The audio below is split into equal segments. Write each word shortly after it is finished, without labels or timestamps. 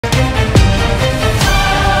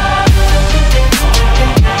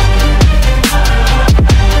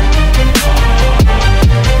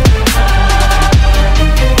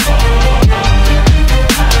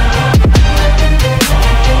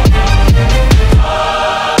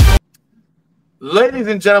Ladies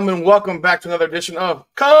and gentlemen, welcome back to another edition of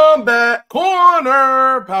Combat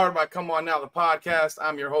Corner, powered by Come On Now, the podcast.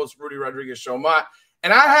 I'm your host, Rudy Rodriguez Showmont,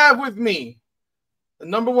 and I have with me the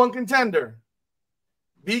number one contender,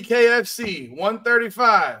 Bkfc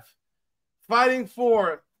 135, fighting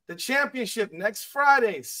for the championship next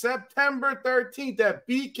Friday, September 13th at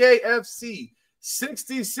Bkfc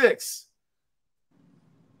 66.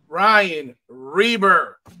 Ryan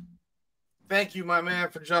Reber. Thank you, my man,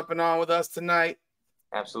 for jumping on with us tonight.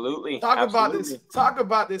 Absolutely. Talk about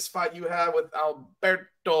this fight you had with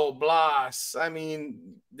Alberto Blas. I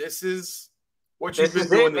mean, this is what you've been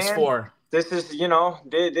doing this for. This is,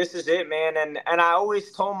 this is it, man. And I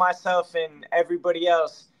always told myself and everybody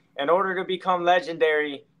else, in order to become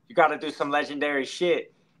legendary, you got to do some legendary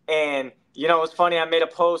shit. And, it's funny. I made a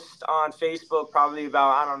post on Facebook probably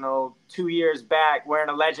about, 2 years back wearing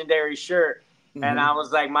a legendary shirt. Mm-hmm. And I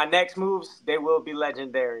was like, my next moves, they will be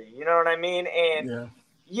legendary. You know what I mean? And,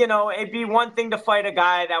 it'd be one thing to fight a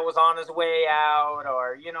guy that was on his way out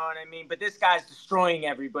or, you know what I mean? But this guy's destroying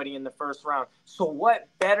everybody in the first round. So what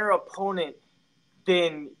better opponent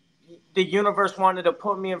than the universe wanted to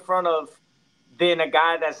put me in front of than a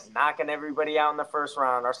guy that's knocking everybody out in the first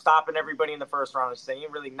round or stopping everybody in the first round? So he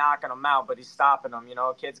ain't really knocking them out, but he's stopping them.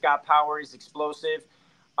 Kid's got power. He's explosive.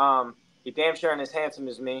 He damn sure ain't as handsome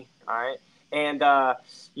as me. All right. And, I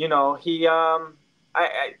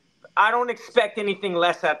don't expect anything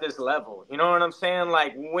less at this level. You know what I'm saying?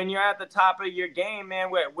 Like, when you're at the top of your game,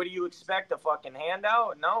 man, what do you expect? A fucking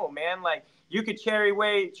handout? No, man. Like, you could cherry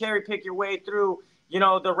pick your way through, the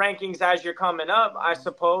rankings as you're coming up, I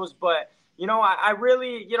suppose. But, I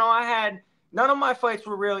really, I had none of my fights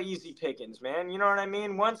were real easy pickings, man. You know what I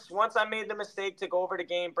mean? Once I made the mistake to go over to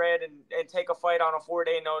Game Bread and take a fight on a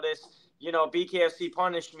 4-day notice, Bkfc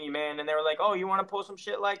punished me, man. And they were like, oh, you want to pull some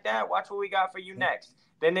shit like that? Watch what we got for you next.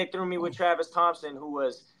 Then they threw me with Travis Thompson, who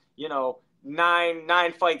was,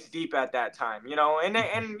 nine fights deep at that time,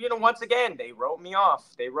 and once again, they wrote me off.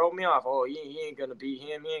 Oh, he ain't going to beat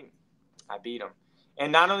him. I beat him.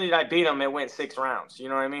 And not only did I beat him, it went 6 rounds. You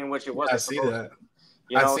know what I mean? Which it wasn't. I see that.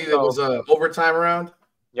 I see that was an overtime round.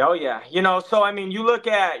 Oh, yeah. So, I mean, you look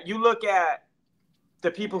at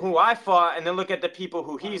the people who I fought and then look at the people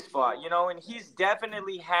who he's fought, and he's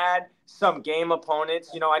definitely had some game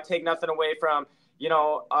opponents. I take nothing away from,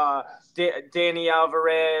 Danny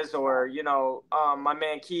Alvarez or, my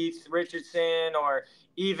man Keith Richardson or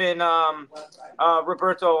even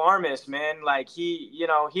Roberto Armas, man. Like, he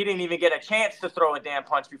didn't even get a chance to throw a damn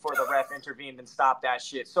punch before the ref intervened and stopped that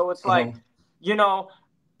shit. So it's like,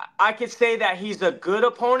 I could say that he's a good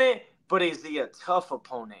opponent, but is he a tough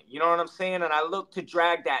opponent? You know what I'm saying? And I look to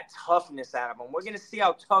drag that toughness out of him. We're going to see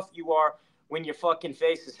how tough you are when your fucking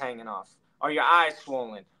face is hanging off or your eyes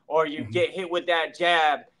swollen or you get hit with that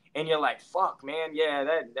jab and you're like, fuck, man, yeah,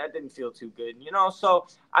 that didn't feel too good. So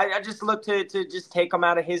I just look to just take him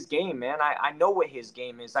out of his game, man. I know what his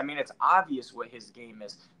game is. I mean, it's obvious what his game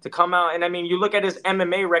is. To come out, and I mean, you look at his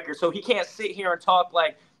MMA record, so he can't sit here and talk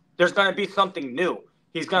like there's going to be something new.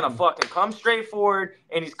 He's going to fucking come straight forward,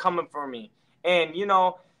 and he's coming for me. And,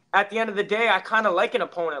 at the end of the day, I kind of like an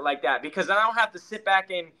opponent like that because I don't have to sit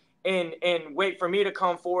back and wait for me to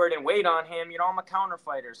come forward and wait on him. I'm a counter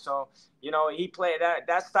fighter. So, he played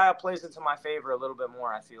that style plays into my favor a little bit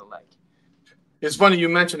more, I feel like. It's funny you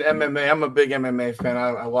mentioned MMA. I'm a big MMA fan.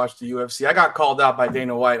 I watched the UFC. I got called out by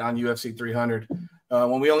Dana White on UFC 300.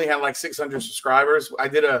 When we only had like 600 subscribers, I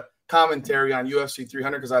did a commentary on UFC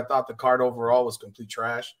 300 because I thought the card overall was complete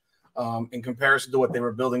trash in comparison to what they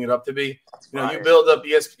were building it up to be. You build up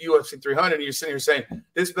UFC 300 and you're sitting here saying,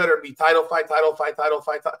 this better be title fight.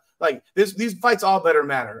 Like these fights all better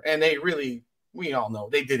matter. And they really, we all know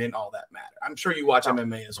they didn't all that matter. I'm sure you watch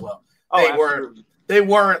MMA as well. They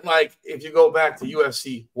weren't like, if you go back to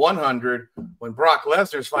UFC 100 when Brock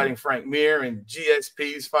Lesnar's fighting Frank Mir and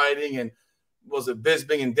GSP's fighting and was it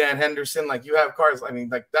Bisping and Dan Henderson? Like you have cards. I mean,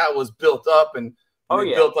 like that was built up and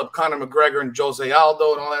they built up Conor McGregor and Jose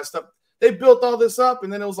Aldo and all that stuff. They built all this up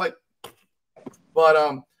and then it was like,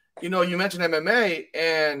 but you mentioned MMA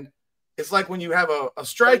and it's like when you have a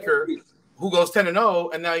striker who goes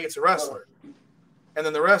 10-0 and now he gets a wrestler. And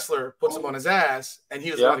then the wrestler puts him on his ass and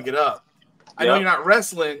he doesn't want to get up. I know you're not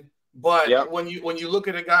wrestling, but when you look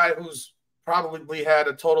at a guy who's probably had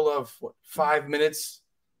a total of 5 minutes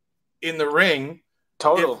in the ring,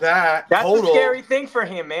 that's a scary thing for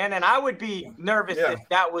him, man. And I would be nervous if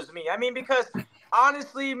that was me. I mean, because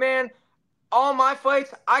honestly, man, all my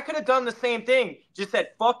fights, I could have done the same thing. Just said,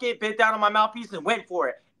 fuck it, bit down on my mouthpiece and went for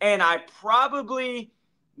it. And I probably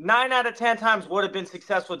 9 out of 10 times would have been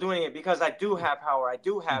successful doing it because I do have power. I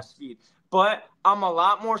do have speed. But I'm a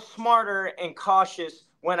lot more smarter and cautious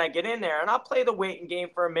when I get in there. And I'll play the waiting game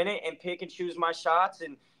for a minute and pick and choose my shots.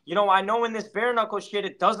 And, I know in this bare knuckle shit,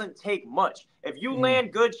 it doesn't take much. If you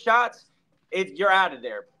land good shots, you're out of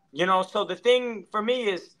there. So the thing for me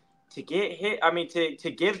is to get hit. I mean,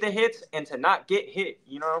 to give the hits and to not get hit,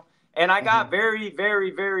 And I got very,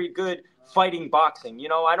 very, very good fighting boxing.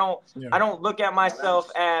 I don't look at myself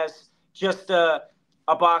as just a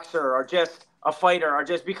boxer or just a fighter or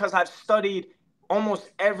just because I've studied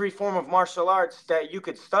almost every form of martial arts that you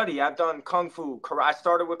could study. I've done kung fu. I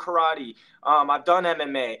started with karate. I've done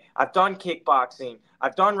MMA. I've done kickboxing.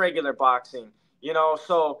 I've done regular boxing.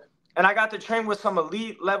 And I got to train with some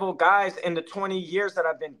elite level guys in the 20 years that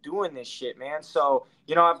I've been doing this shit, man. So,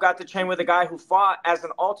 I've got to train with a guy who fought as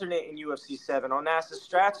an alternate in UFC 7, Onassis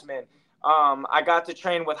Stratzman. I got to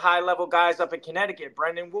train with high-level guys up in Connecticut.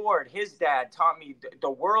 Brendan Ward, his dad, taught me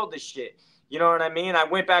the world of shit. You know what I mean? I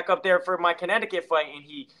went back up there for my Connecticut fight, and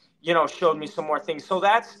he, showed me some more things. So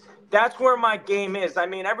that's where my game is. I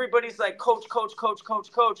mean, everybody's like, coach.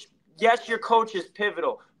 Yes, your coach is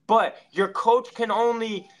pivotal, but your coach can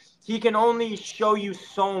only show you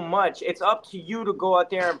so much. It's up to you to go out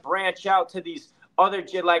there and branch out to these other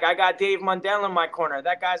 – like I got Dave Mundell in my corner.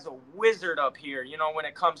 That guy's a wizard up here, when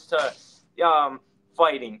it comes to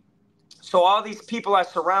fighting. So all these people I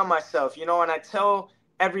surround myself, and I tell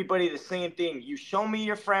everybody the same thing. You show me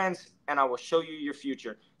your friends and I will show you your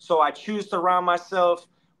future. So I choose to surround myself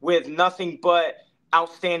with nothing but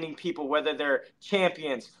outstanding people, whether they're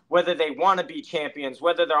champions, whether they want to be champions,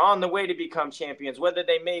 whether they're on the way to become champions, whether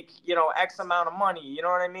they make, X amount of money. You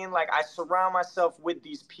know what I mean? Like I surround myself with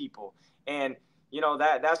these people and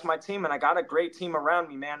that's my team, and I got a great team around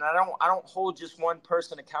me, man. I don't hold just one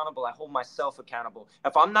person accountable. I hold myself accountable.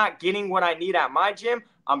 If I'm not getting what I need at my gym,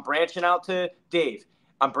 I'm branching out to Dave.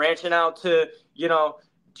 I'm branching out to,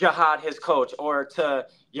 Jihad, his coach, or to,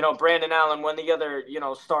 Brandon Allen, one of the other,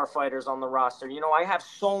 star fighters on the roster. I have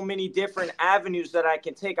so many different avenues that I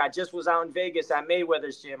can take. I just was out in Vegas at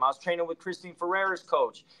Mayweather's gym. I was training with Christine Ferreira's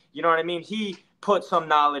coach. You know what I mean? He put some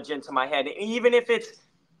knowledge into my head. And even if it's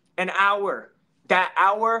an hour, that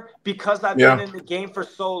hour, because I've been in the game for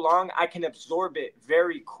so long, I can absorb it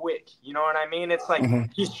very quick. You know what I mean? It's like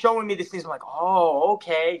he's showing me these things. I'm like, oh,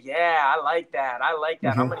 okay, yeah, I like that. I'm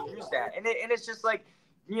going to use that. And it's just like,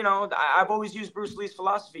 I've always used Bruce Lee's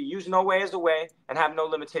philosophy. Use no way as a way and have no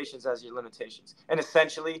limitations as your limitations. And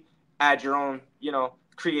essentially add your own,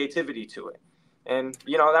 creativity to it. And,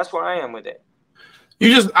 that's where I am with it.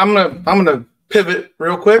 I'm gonna pivot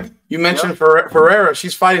real quick. You mentioned Ferreira.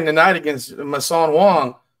 She's fighting tonight against Mason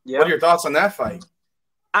Wong. Yep. What are your thoughts on that fight?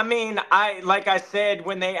 I mean, like I said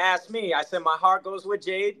when they asked me, I said my heart goes with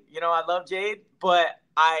Jade. I love Jade, but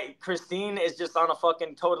Christine is just on a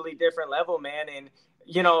fucking totally different level, man. And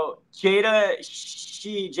Jada,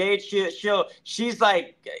 she's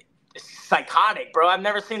like psychotic, bro. I've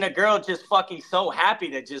never seen a girl just fucking so happy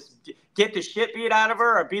to just get the shit beat out of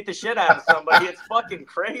her or beat the shit out of somebody. It's fucking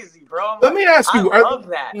crazy, bro. Let me ask you, I love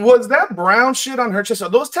that. Was that brown shit on her chest? Are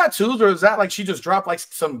those tattoos, or is that like she just dropped like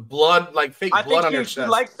some blood, like fake blood on her chest? She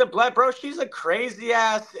likes the blood, bro. She's a crazy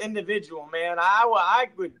ass individual, man. I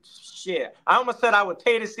would shit. I almost said I would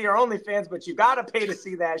pay to see her OnlyFans, but you gotta pay to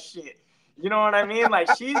see that shit. You know what I mean? Like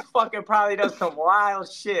she's fucking probably does some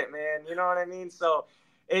wild shit, man. You know what I mean? So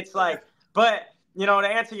it's like, but to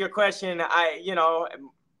answer your question,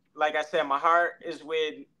 like I said, my heart is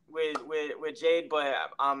with Jade, but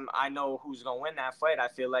I know who's gonna win that fight. I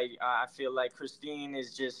feel like Christine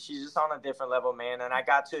she's just on a different level, man. And I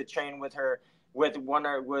got to train with her with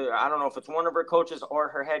I don't know if it's one of her coaches or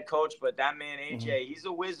her head coach, but that man AJ, he's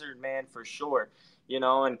a wizard, man, for sure.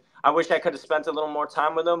 And I wish I could have spent a little more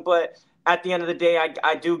time with him, but at the end of the day,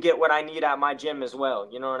 I do get what I need at my gym as well.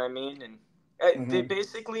 You know what I mean? And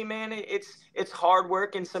basically, man, it's hard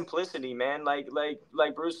work and simplicity, man. Like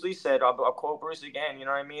Bruce Lee said, I'll quote Bruce again. You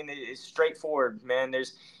know what I mean? It's straightforward, man.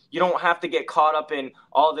 You don't have to get caught up in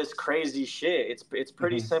all this crazy shit. It's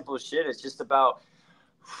pretty simple shit. It's just about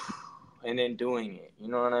and then doing it. You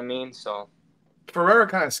know what I mean? So Ferreira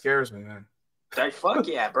kind of scares me, man. Like, fuck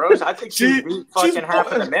yeah, bro. I think she's fucking half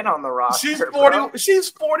of the men on the roster. She's 40. Bro. She's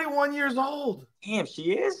 41 years old. Damn,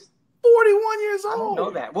 she is 41 years old. I don't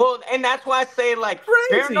know that. Well, and that's why I say like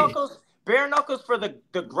bare knuckles for the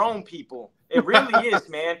grown people. It really is,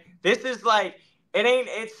 man. This is like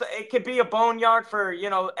it could be a boneyard for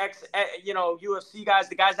UFC guys,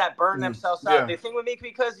 the guys that burn themselves out. The thing with me,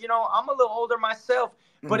 because I'm a little older myself,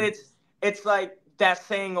 but it's like that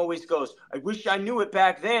saying always goes, I wish I knew it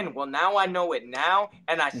back then. Well, now I know it now,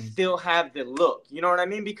 and I still have the look. You know what I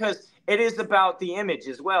mean? Because it is about the image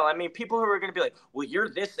as well. I mean, people who are going to be like, well, you're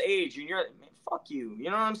this age, and you're, man, fuck you. You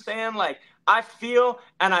know what I'm saying? Like, I feel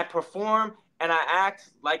and I perform and I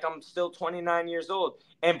act like I'm still 29 years old.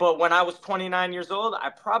 But when I was 29 years old, I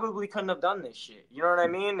probably couldn't have done this shit. You know what I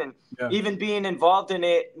mean? And even being involved in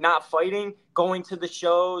it, not fighting, going to the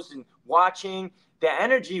shows and watching, the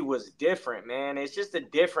energy was different, man. It's just a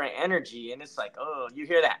different energy. And it's like, oh, you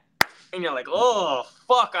hear that. And you're like, oh,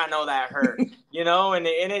 fuck, I know that hurt. You know, and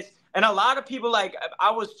a lot of people, like,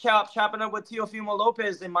 I was chopping up with Teofimo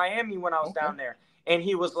Lopez in Miami when I was down there. And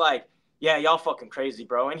he was like, yeah, y'all fucking crazy,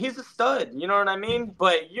 bro. And he's a stud, you know what I mean?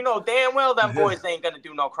 But you know damn well them boys ain't going to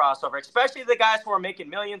do no crossover, especially the guys who are making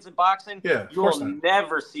millions in boxing. Yeah, you'll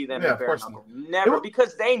never see them in bare knuckle. Never,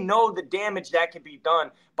 because they know the damage that can be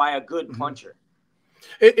done by a good puncher.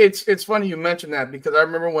 It's funny you mentioned that, because I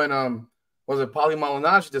remember when was it Paulie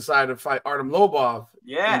Malignaggi decided to fight Artem Lobov?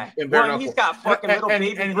 Yeah, in bare knuckle. He's got fucking little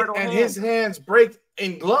baby brittle hands. His hands break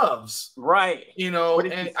in gloves, right? You know,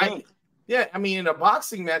 I mean, in a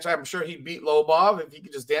boxing match, I'm sure he'd beat Lobov if he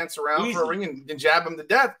could just dance around for a ring and jab him to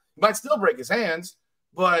death. He might still break his hands,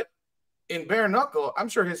 but in bare knuckle, I'm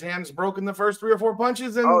sure his hands broke in the first 3 or 4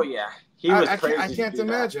 punches. And he was crazy. I can't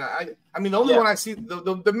imagine. I mean, the only one I see,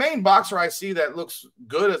 the main boxer I see that looks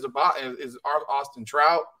good as is Austin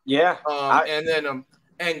Trout. Yeah, and then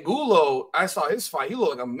Angulo, I saw his fight. He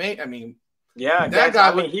looked like a I mean, that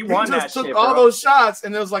guy. He won just that took shit, all bro. those shots,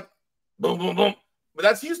 and it was like boom, boom, boom.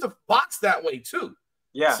 But he used to box that way too.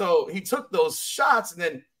 Yeah. So he took those shots, and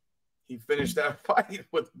then he finished that fight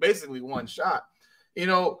with basically one shot. You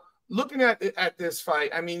know, looking at this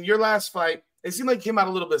fight, I mean, your last fight, it seemed like it came out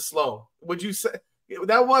a little bit slow. Would you say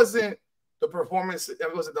that wasn't the performance?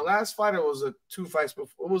 Was it the last fight, or was it 2 fights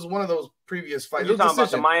before? It was one of those previous fights. You're talking about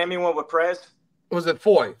the Miami one with Perez? Was it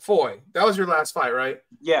Foy? That was your last fight, right?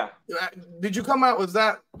 Yeah. Did you come out?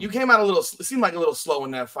 You came out a little? It seemed like a little slow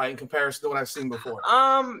in that fight in comparison to what I've seen before.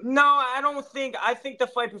 No, I don't think. I think the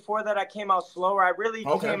fight before that I came out slower. I really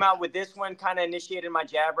came out with this one, kind of initiated my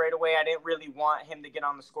jab right away. I didn't really want him to get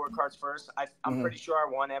on the scorecards first. I'm pretty sure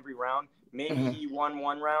I won every round. Maybe he won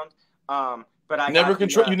one round. But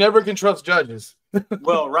you never can trust judges.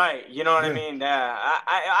 Well, right. You know what I mean?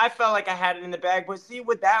 I felt like I had it in the bag. But see,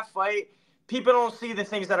 with that fight, people don't see the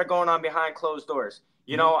things that are going on behind closed doors.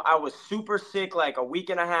 You know, I was super sick, like a week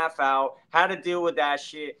and a half out, had to deal with that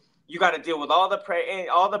shit. You got to deal with all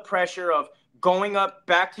the pressure of going up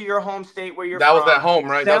back to your home state where you're from. That was at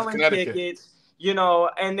home, right? That was Connecticut. Tickets, you know,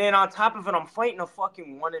 and then on top of it, I'm fighting a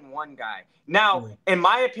fucking 1-1 guy. Now, in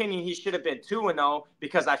my opinion, he should have been 2-0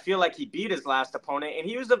 because I feel like he beat his last opponent, and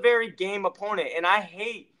he was a very game opponent. And I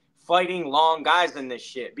hate fighting long guys in this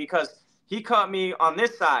shit because he caught me on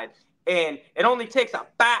this side. And it only takes a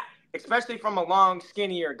bat, especially from a long,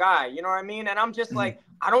 skinnier guy. You know what I mean? And I'm just like,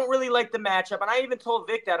 I don't really like the matchup. And I even told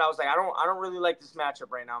Vic that I was like, I don't really like this matchup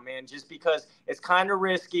right now, man, just because it's kind of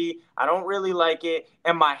risky. I don't really like it.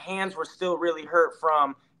 And my hands were still really hurt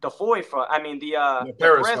from the Foy fight. I mean, the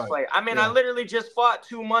Perez fight. I mean, I literally just fought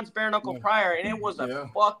 2 months bare knuckle prior, and it was a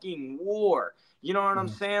fucking war. You know what I'm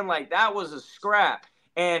saying? Like, that was a scrap.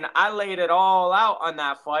 And I laid it all out on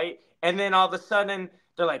that fight. And then all of a sudden,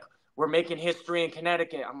 they're like, we're making history in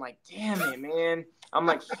Connecticut. I'm like, damn it, man. I'm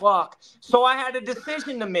like, fuck. So I had a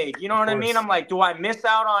decision to make. You know what I mean? I'm like, do I miss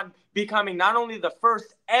out on becoming not only the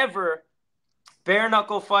first ever bare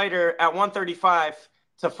knuckle fighter at 135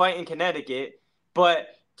 to fight in Connecticut,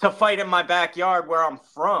 but to fight in my backyard where I'm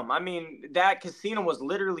from? I mean, that casino was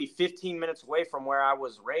literally 15 minutes away from where I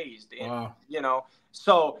was raised. And, you know,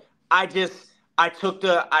 so I took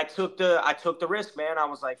the risk, man. I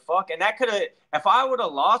was like, fuck. And that could have, if I would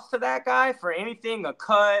have lost to that guy for anything, a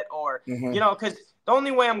cut or, you know, because the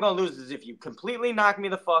only way I'm going to lose is if you completely knock me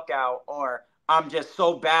the fuck out or I'm just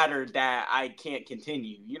so battered that I can't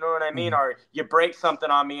continue. You know what I mean? Or you break something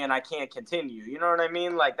on me and I can't continue. You know what I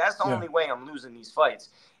mean? Like, that's the only way I'm losing these fights.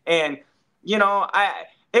 And, you know,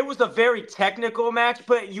 it was a very technical match,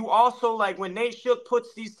 but you also, like, when Nate Shook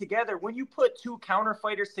puts these together, when you put 2 counter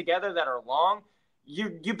fighters together that are long,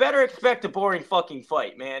 you better expect a boring fucking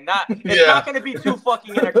fight, man. It's not going to be too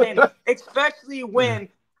fucking entertaining, especially when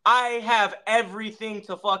I have everything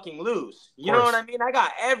to fucking lose. You know what I mean? I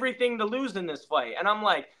got everything to lose in this fight. And I'm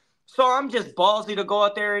like, so I'm just ballsy to go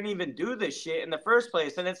out there and even do this shit in the first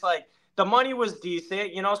place. And it's like, the money was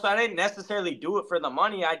decent, you know, so I didn't necessarily do it for the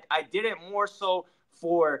money. I did it more so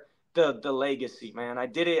for the legacy, man. I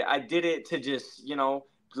did it to just, you know,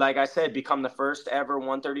 like I said, become the first ever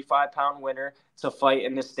 135-pound winner to fight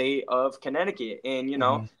in the state of Connecticut. And, you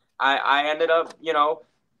know, I ended up, you know,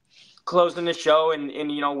 closing the show and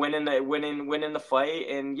you know, winning the fight.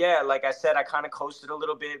 And yeah, like I said, I kind of coasted a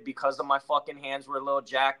little bit because of my fucking hands were a little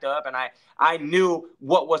jacked up, and I knew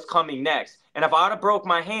what was coming next. And if I would have broke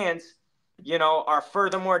my hands, you know, or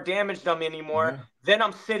furthermore damaged them anymore, then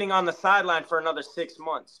I'm sitting on the sideline for another 6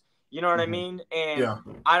 months. You know what I mean? And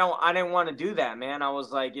I didn't want to do that, man. I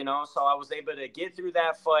was like, you know, so I was able to get through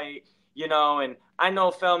that fight, you know, and I know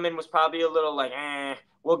Feldman was probably a little like,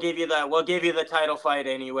 we'll give you the title fight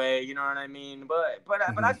anyway, you know what I mean? But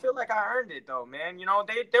I feel like I earned it though, man. You know,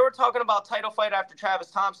 they were talking about title fight after Travis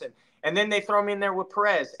Thompson, and then they throw me in there with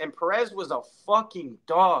Perez, and Perez was a fucking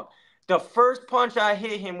dog. The first punch I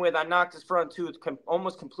hit him with, I knocked his front tooth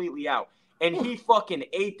almost completely out, and he fucking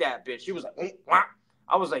ate that bitch. He was like, wah.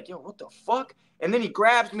 I was like, yo, what the fuck? And then he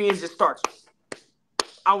grabs me and just starts.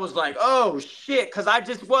 I was like, oh shit, because I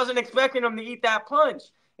just wasn't expecting him to eat that punch,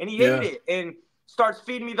 and he ate it and starts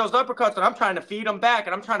feeding me those uppercuts, and I'm trying to feed him back,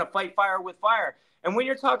 and I'm trying to fight fire with fire. And when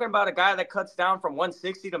you're talking about a guy that cuts down from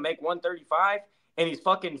 160 to make 135, and he's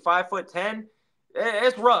fucking 5'10",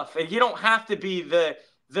 it's rough. And you don't have to be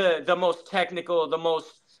the most technical, the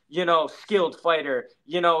most, you know, skilled fighter.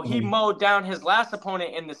 You know, he mowed down his last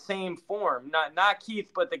opponent in the same form, not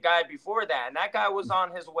Keith, but the guy before that, and that guy was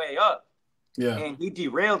on his way up. Yeah. And he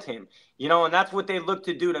derailed him, you know, and that's what they looked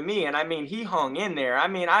to do to me. And I mean, he hung in there. I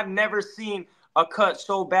mean, I've never seen a cut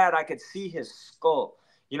so bad I could see his skull.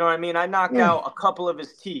 You know what I mean? I knocked out a couple of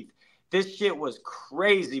his teeth. This shit was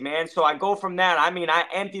crazy, man. So I go from that. I mean, I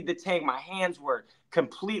emptied the tank. My hands were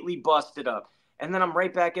completely busted up. And then I'm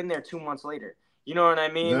right back in there 2 months later. You know what I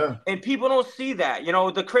mean? Yeah. And people don't see that. You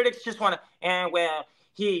know, the critics just want to, well,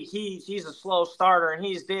 he's a slow starter and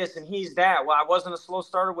he's this and he's that. Well, I wasn't a slow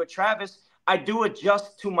starter with Travis. I do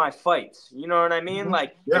adjust to my fights. You know what I mean?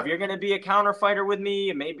 Like, if you're going to be a counter fighter with me,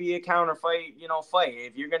 it may be a counter fight, you know, fight.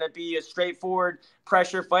 If you're going to be a straightforward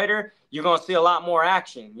pressure fighter, you're going to see a lot more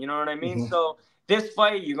action. You know what I mean? So this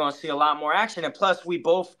fight, you're going to see a lot more action. And plus,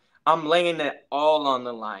 I'm laying it all on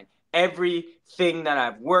the line. Everything that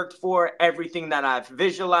I've worked for, everything that I've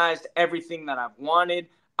visualized, everything that I've wanted,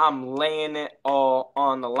 I'm laying it all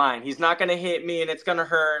on the line. He's not going to hit me and it's going to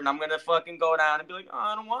hurt and I'm going to fucking go down and be like, oh,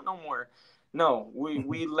 I don't want no more. No,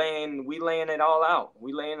 we laying it all out.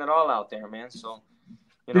 We laying it all out there, man. So,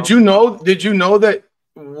 you know. Did you know that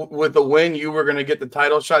with the win you were going to get the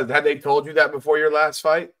title shot? Had they told you that before your last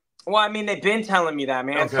fight? Well, I mean, they've been telling me that,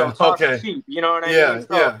 man. Okay. So talk's cheap. You know what I mean?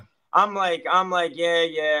 So I'm like,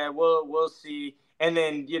 yeah, we'll see. And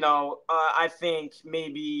then, you know, I think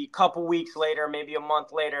maybe a couple weeks later, maybe a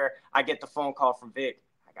month later, I get the phone call from Vic.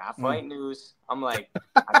 I got fight news. I'm like,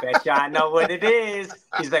 I bet you I know what it is.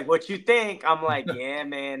 He's like, what you think? I'm like, yeah,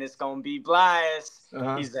 man, it's going to be Blas.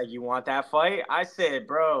 He's like, you want that fight? I said,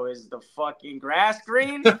 bro, is the fucking grass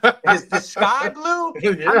green? Is the sky blue?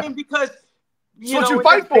 I mean, because, you know, what you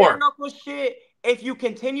fight for. Shit, if you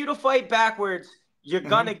continue to fight backwards, you're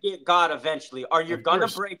going to get got eventually, or you're going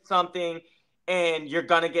to break something and you're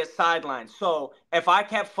going to get sidelined. So if I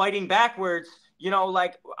kept fighting backwards, you know,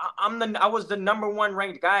 like I was the #1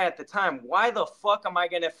 ranked guy at the time. Why the fuck am I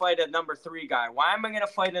going to fight a #3 guy? Why am I going to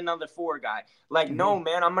fight another 4 guy? Like, no,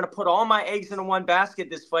 man, I'm going to put all my eggs in one basket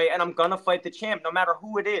this fight, and I'm going to fight the champ no matter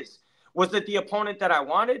who it is. Was it the opponent that I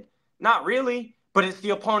wanted? Not really, but it's the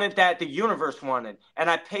opponent that the universe wanted. And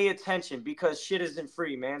I pay attention because shit isn't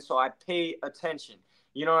free, man. So I pay attention.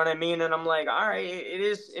 You know what I mean? And I'm like, all right, it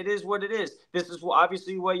is what it is. This is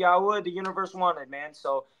obviously what y'all would, the universe wanted, man.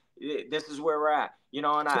 So this is where we're at, you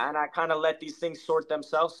know, and I kind of let these things sort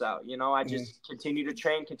themselves out. You know, I just continue to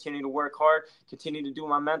train, continue to work hard, continue to do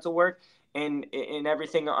my mental work, and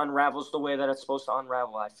everything unravels the way that it's supposed to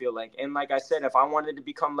unravel, I feel like. And like I said, if I wanted to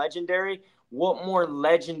become legendary, what more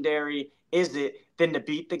legendary is it than to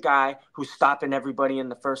beat the guy who's stopping everybody in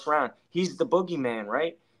the first round? He's the boogeyman,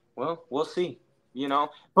 right? Well, we'll see, you know.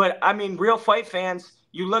 But, I mean, real fight fans,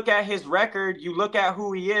 you look at his record, you look at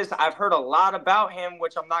who he is. I've heard a lot about him,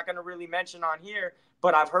 which I'm not going to really mention on here,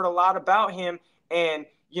 but I've heard a lot about him, and,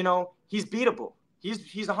 you know, he's beatable.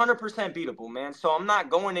 He's 100% beatable, man. So I'm not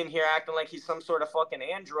going in here acting like he's some sort of fucking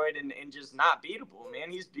android and just not beatable,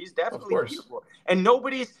 man. He's definitely beatable. And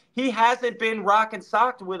he hasn't been rock and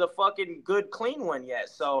socked with a fucking good, clean one yet.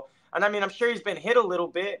 So, and I mean, I'm sure he's been hit a little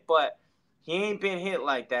bit, but he ain't been hit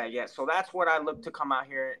like that yet. So that's what I look to come out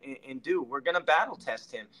here and do. We're going to battle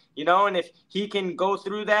test him, you know, and if he can go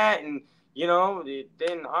through that and, you know,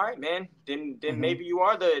 then all right, man, then maybe you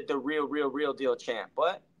are the real deal champ.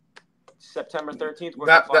 But September 13th, we're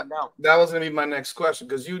going to find out. That was going to be my next question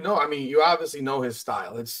because, you know, I mean, you obviously know his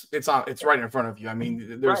style. It's right in front of you. I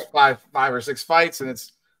mean, there's five or six fights and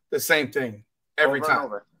it's the same thing every time.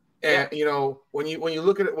 And you know, when you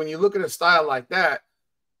look at it, when you look at a style like that,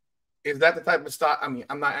 is that the type of style? I mean,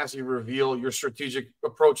 I'm not asking you to reveal your strategic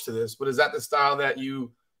approach to this, but is that the style that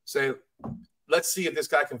you say, let's see if this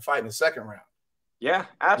guy can fight in the second round? Yeah,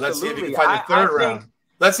 absolutely. Let's see if he can fight in the third round.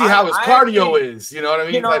 Let's see how his cardio actually, is. You know what I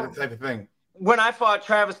mean? You know, type of thing. When I fought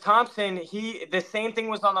Travis Thompson, the same thing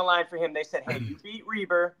was on the line for him. They said, hey, you beat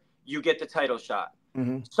Reber, you get the title shot.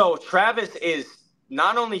 So Travis is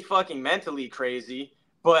not only fucking mentally crazy,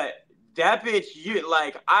 but that bitch,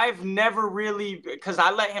 I've never really, because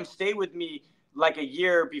I let him stay with me like a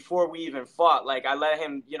year before we even fought. Like, I let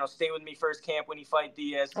him, stay with me first camp when he fight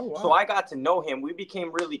Diaz. Oh, wow. So I got to know him. We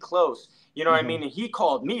became really close. You know what I mean? And he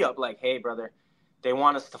called me up like, hey, brother, they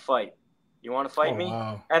want us to fight. You want to fight me?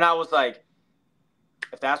 Wow. And I was like,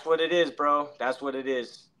 if that's what it is, bro, that's what it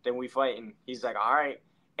is. Then we fighting. He's like, all right.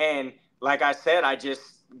 And like I said, I just,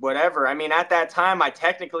 whatever. I mean, at that time, I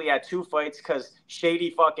technically had 2 fights because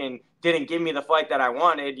Shady fucking didn't give me the fight that I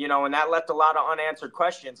wanted, and that left a lot of unanswered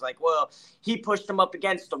questions. Like, well, he pushed him up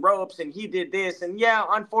against the ropes and he did this. And yeah,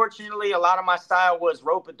 unfortunately, a lot of my style was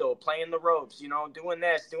rope-a-dope, playing the ropes, doing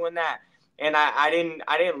this, doing that. And I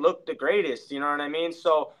didn't look the greatest, you know what I mean?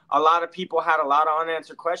 So a lot of people had a lot of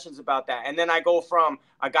unanswered questions about that. And then I go from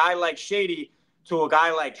a guy like Shady to a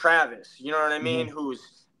guy like Travis, you know what I mean?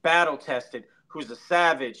 Who's battle tested, who's a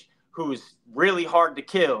savage, who's really hard to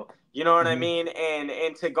kill, you know what I mean?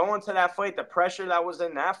 And to go into that fight, the pressure that was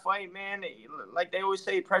in that fight, man, like they always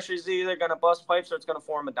say, pressure is either going to bust pipes or it's going to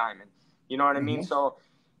form a diamond. You know what I mean? So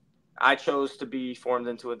I chose to be formed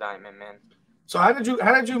into a diamond, man. So how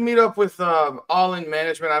did you meet up with All In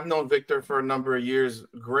Management? I've known Victor for a number of years.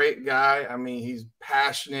 Great guy. I mean, he's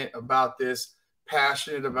passionate about this,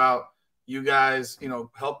 passionate about you guys,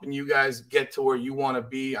 helping you guys get to where you want to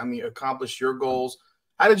be. I mean, accomplish your goals.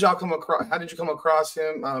 How did you come across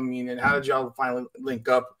him? I mean, and how did y'all finally link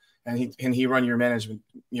up and he run your management?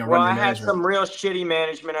 Well, I had some real shitty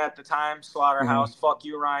management at the time. Slaughterhouse, fuck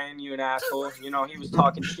you, Ryan, you an asshole. He was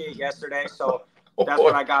talking shit yesterday, so that's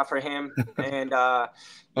what I got for him. And,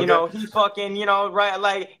 he fucking, right,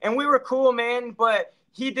 like, and we were cool, man, but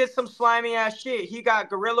he did some slimy ass shit. He got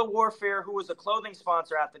Guerrilla Warfare, who was a clothing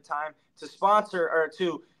sponsor at the time, to sponsor or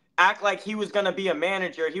to act like he was going to be a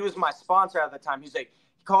manager. He was my sponsor at the time. He's like,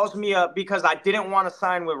 he calls me up because I didn't want to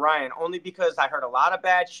sign with Ryan, only because I heard a lot of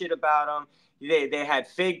bad shit about him. They had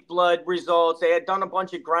fake blood results. They had done a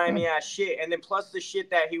bunch of grimy ass shit. And then plus the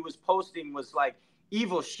shit that he was posting was like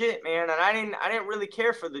evil shit, man. And I didn't really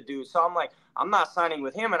care for the dude. So I'm like, I'm not signing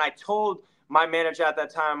with him. And I told my manager at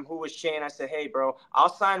that time, who was Shane, I said, hey, bro,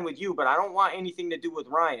 I'll sign with you, but I don't want anything to do with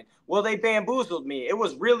Ryan. Well, they bamboozled me. It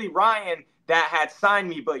was really Ryan that had signed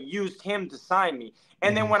me, but used him to sign me.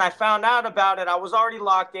 And then when I found out about it, I was already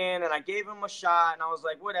locked in, and I gave him a shot, and I was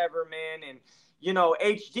like, whatever, man. And,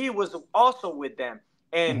 HD was also with them.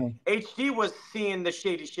 And HD was seeing the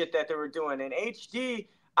shady shit that they were doing. And HD,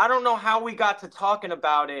 I don't know how we got to talking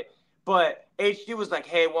about it, but HD was like,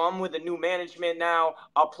 hey, well, I'm with the new management now.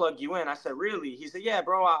 I'll plug you in. I said, really? He said, yeah,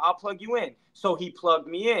 bro, I'll plug you in. So he plugged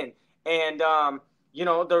me in. And,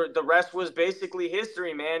 the rest was basically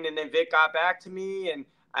history, man. And then Vic got back to me. And,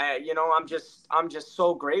 I'm just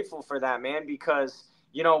so grateful for that, man, because,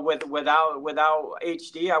 without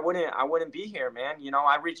HD, I wouldn't be here, man.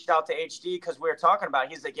 I reached out to HD because we were talking about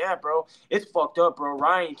it. He's like, yeah, bro, it's fucked up, bro.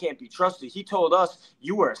 Ryan can't be trusted. He told us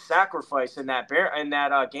you were a sacrifice in that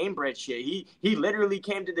game bred shit. He literally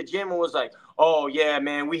came to the gym and was like, oh yeah,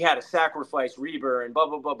 man, we had to sacrifice Reber and blah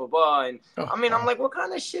blah blah blah blah. And I'm like, what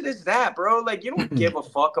kind of shit is that, bro? Like, you don't give a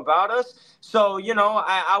fuck about us. So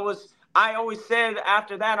I always said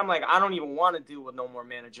after that, I'm like, I don't even want to deal with no more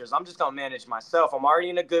managers. I'm just going to manage myself. I'm already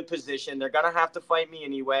in a good position. They're going to have to fight me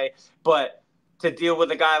anyway. But to deal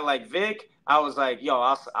with a guy like Vic, I was like, yo,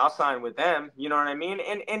 I'll sign with them. You know what I mean?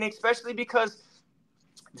 And especially because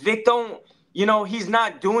Vic he's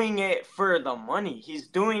not doing it for the money. He's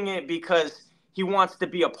doing it because he wants to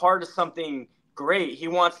be a part of something great. He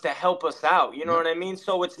wants to help us out. You know what I mean?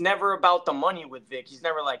 So it's never about the money with Vic. He's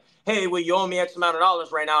never like, hey, well, you owe me X amount of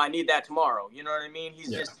dollars right now. I need that tomorrow. You know what I mean?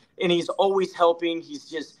 He's always helping. He's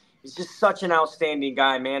just such an outstanding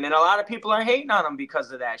guy, man. And a lot of people are hating on him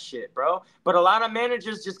because of that shit, bro. But a lot of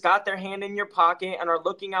managers just got their hand in your pocket and are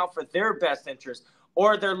looking out for their best interest,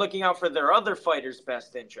 or they're looking out for their other fighter's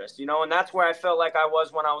best interest, and that's where I felt like I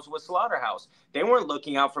was when I was with Slaughterhouse. They weren't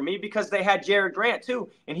looking out for me because they had Jared Grant too,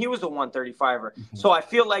 and he was a 135er. So I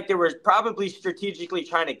feel like they were probably strategically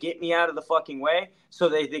trying to get me out of the fucking way so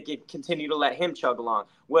they could continue to let him chug along.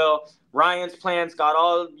 Well, Ryan's plans got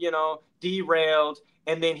all, derailed,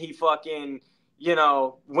 and then he fucking, you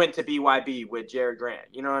know, went to BYB with Jared Grant.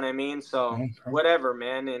 You know what I mean? So whatever,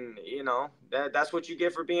 man. And, you know, that's what you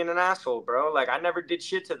get for being an asshole, bro. Like, I never did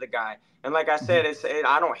shit to the guy. And like I said,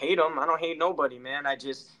 I don't hate him. I don't hate nobody, man.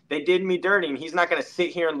 They did me dirty. And he's not going to sit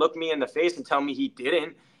here and look me in the face and tell me he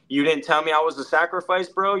didn't. You didn't tell me I was a sacrifice,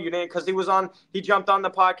 bro. You didn't, because he jumped on the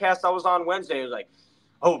podcast I was on Wednesday. He was like,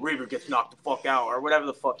 oh, Reber gets knocked the fuck out, or whatever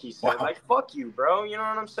the fuck he said. Wow. Like, fuck you, bro. You know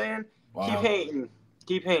what I'm saying? Wow. Keep hating.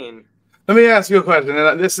 Keep hating. Let me ask you a question.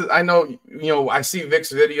 And this is, I know, you know, I see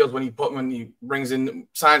Vic's videos when he brings in,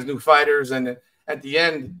 signs new fighters, and at the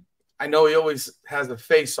end, I know he always has the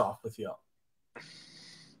face off with you.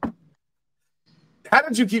 How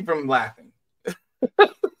did you keep from laughing?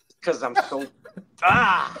 Because I'm so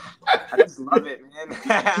I just love it, man.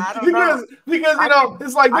 I don't know. Because you know,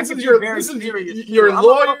 it's like this is your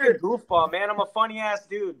lawyer. I'm a goofball, man. I'm a funny ass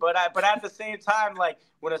dude, but at the same time, like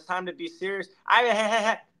when it's time to be serious,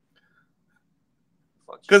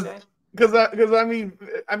 because I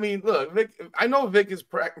mean, look, Vic. I know Vic is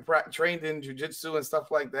trained in jiu-jitsu and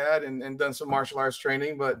stuff like that, and done some martial arts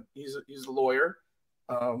training, but he's a lawyer.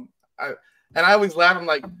 I always laugh. I'm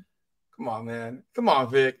like, come on, man, come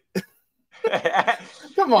on, Vic.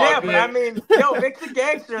 Come on, yeah, man. But I mean, yo, Vic's a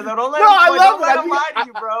gangster though. Don't let him lie to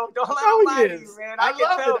you, bro. Don't let him lie to you, man. I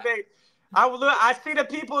can tell, Vic. I see the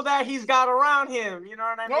people that he's got around him. You know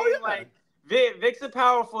what I mean? Oh, yeah. Like Vic's a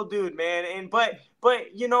powerful dude, man. And but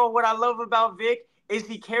you know what I love about Vic is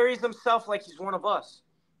he carries himself like he's one of us.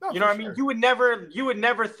 You know what I mean? You would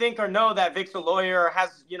never think or know that Vic's a lawyer or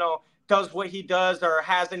has, you know, does what he does or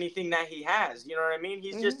has anything that he has. You know what I mean?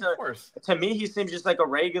 He's just to me, he seems just like a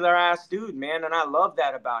regular ass dude, man. And I love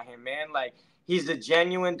that about him, man. Like, he's a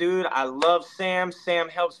genuine dude. I love Sam. Sam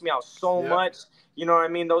helps me out so much. You know what I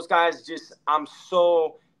mean? Those guys I'm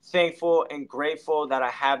so thankful and grateful that I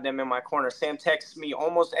have them in my corner. Sam texts me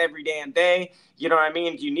almost every damn day. You know what I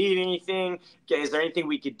mean? Do you need anything? Is there anything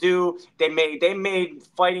we could do? They made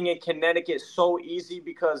fighting in Connecticut so easy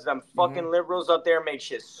because them fucking liberals up there make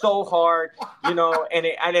shit so hard, you know, and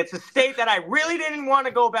it's a state that I really didn't want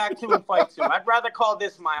to go back to and fight to. I'd rather call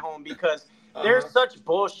this my home because there's such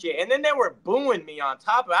bullshit. And then they were booing me on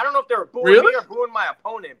top of it. I don't know if they were booing me or booing my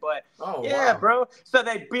opponent, but wow. Bro. So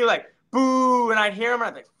they'd be like, boo, and I'd hear him, and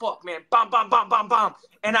I'd be like, fuck, man, bam, bam, bam, bam, bam.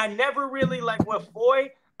 And I never really, like, with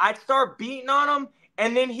Foy, I'd start beating on him,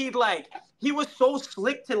 and then he was so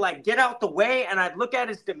slick to, like, get out the way, and I'd look at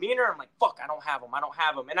his demeanor, I'm like, fuck, I don't have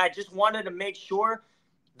him. And I just wanted to make sure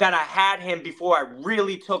that I had him before I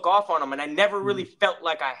really took off on him, and I never really felt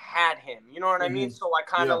like I had him, you know what I mean? So I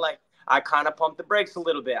kind of pumped the brakes a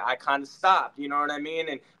little bit. I kind of stopped, you know what I mean?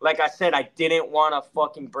 And like I said, I didn't want to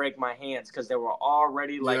fucking break my hands because they were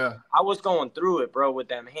already like, I was going through it, bro, with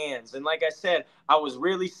them hands. And like I said, I was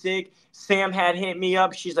really sick. Sam had hit me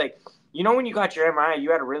up. She's like, you know, when you got your MRI,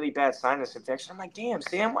 you had a really bad sinus infection. I'm like, damn,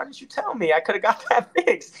 Sam, why didn't you tell me? I could have got that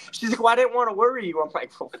fixed. She's like, well, I didn't want to worry you. I'm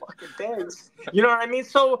like, well, fucking thanks. You know what I mean?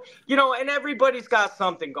 So, you know, and everybody's got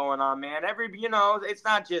something going on, man. You know, it's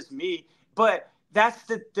not just me, but that's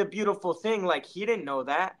the beautiful thing. Like, he didn't know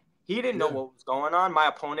that. He didn't know what was going on. My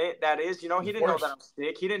opponent, that is, you know, he didn't know that I was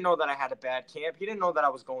sick. He didn't know that I had a bad camp. He didn't know that I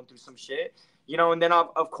was going through some shit, you know, and then,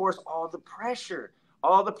 of course, all the pressure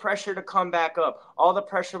to come back up, all the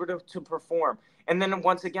pressure to perform. And then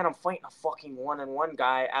once again, I'm fighting a fucking 1-1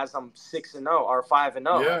 guy as I'm 6-0 or 5-0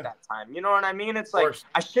 at that time. You know what I mean? It's like,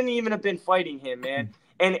 I shouldn't even have been fighting him, man.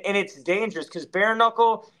 And it's dangerous because bare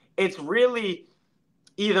knuckle, it's really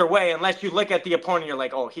either way, unless you look at the opponent, you're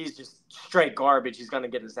like, oh, he's just straight garbage. He's going to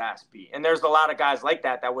get his ass beat. And there's a lot of guys like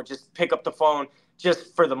that would just pick up the phone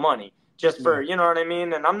just for the money, just for, you know what I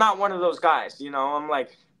mean? And I'm not one of those guys, you know. I'm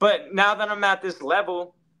like, but now that I'm at this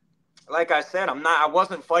level, like I said, I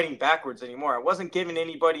wasn't fighting backwards anymore. I wasn't giving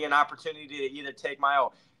anybody an opportunity to either take my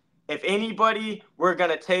O. If anybody were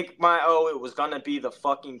going to take my O, it was going to be the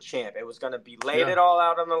fucking champ. It was going to be laid it all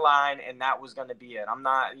out on the line, and that was going to be it. I'm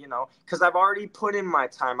not, you know, because I've already put in my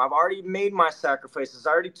time. I've already made my sacrifices.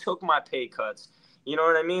 I already took my pay cuts. You know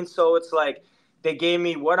what I mean? So it's like they gave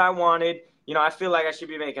me what I wanted. You know, I feel like I should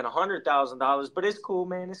be making $100,000, but it's cool,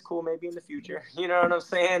 man. It's cool. Maybe in the future. You know what I'm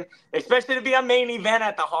saying? Especially to be a main event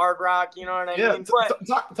at the Hard Rock. You know what I mean?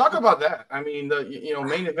 Talk about that. I mean,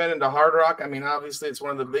 main event in the Hard Rock. I mean, obviously, it's one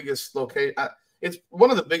of the biggest It's one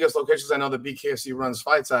of the biggest locations I know that Bkfc runs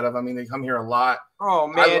fights out of. I mean, they come here a lot. Oh,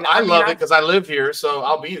 man. I love it because I live here, so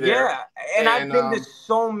I'll be there. Yeah, and I've been to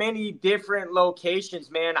so many different locations,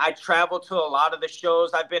 man. I traveled to a lot of the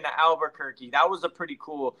shows. I've been to Albuquerque. That was a pretty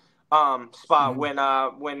cool spot when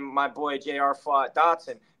my boy JR fought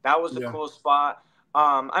Dotson. That was a cool spot.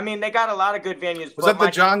 I mean, they got a lot of good venues. Was that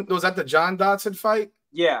the John Dotson fight?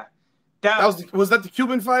 Yeah. Was that the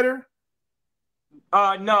Cuban fighter?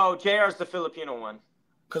 No, JR's the Filipino one.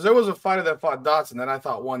 Because there was a fighter that fought Dotson that I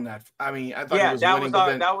thought won that. I mean, I thought he was winning.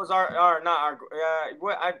 That was our not our.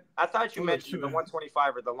 I thought you mentioned the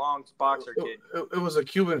 125er, the long boxer kid. It was a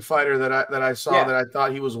Cuban fighter that I saw that I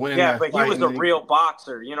thought he was winning. Yeah, but he was a real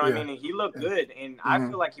boxer. You know what I mean? And he looked good, and I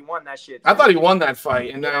feel like he won that shit. I thought he won that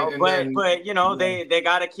fight, but you know they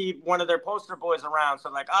got to keep one of their poster boys around. So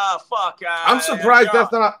like, fuck. I'm surprised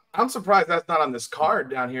that's not. I'm surprised that's not on this card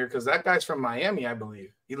down here because that guy's from Miami, I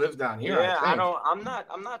believe. He lives down here. Yeah, I'm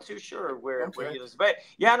not too sure where he lives, but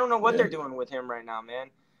yeah, I don't know what they're doing with him right now, man.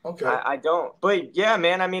 Okay, I don't. But yeah,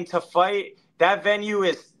 man. I mean, to fight that venue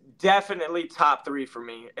is definitely top 3 for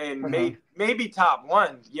me, and maybe top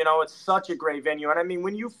 1. You know, it's such a great venue, and I mean,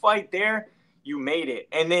 when you fight there, you made it,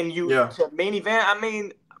 and then to main event. I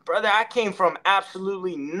mean, brother, I came from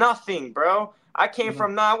absolutely nothing, bro. I came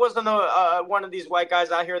from I wasn't one of these white guys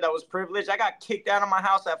out here that was privileged. I got kicked out of my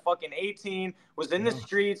house at fucking 18, was in the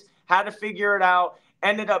streets, had to figure it out,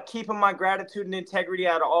 ended up keeping my gratitude and integrity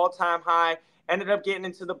at an all-time high, ended up getting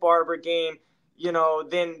into the barber game. You know,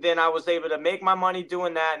 then I was able to make my money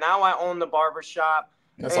doing that. Now I own the barber shop.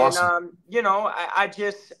 That's awesome. You know, I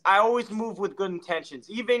always move with good intentions.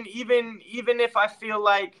 Even if I feel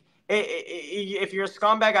like if you're a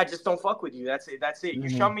scumbag, I just don't fuck with you. That's it. You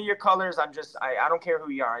show me your colors. I don't care who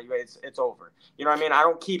you are. It's over. You know what I mean? I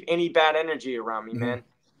don't keep any bad energy around me, man.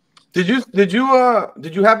 Did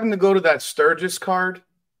you happen to go to that Sturgis card?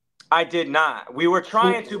 I did not. We were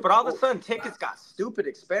trying to, but all of a sudden tickets got stupid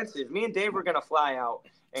expensive. Me and Dave were gonna fly out.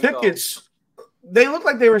 Tickets, they looked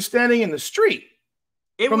like they were standing in the street.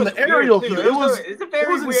 From the aerial view, it was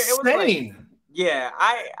insane. Yeah,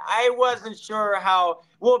 I wasn't sure how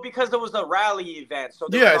because it was a rally event, so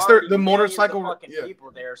it's the motorcycle people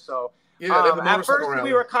there. So at first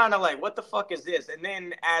we were kind of like, "What the fuck is this?" And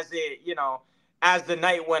then as the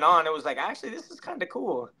night went on, it was like, actually, this is kind of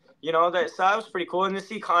cool. You know, so that was pretty cool. And to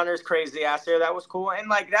see Connor's crazy ass there, that was cool. And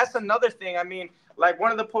like that's another thing. I mean, like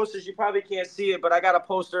one of the posters, you probably can't see it, but I got a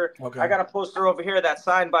poster. Okay. I got a poster over here that's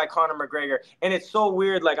signed by Conor McGregor, and it's so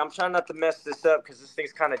weird. Like I'm trying not to mess this up because this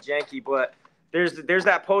thing's kind of janky, but. There's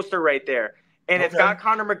that poster right there, and it's got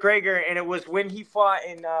Conor McGregor, and it was when he fought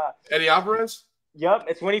in Eddie Alvarez. Yep,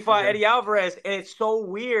 it's when he fought Eddie Alvarez, and it's so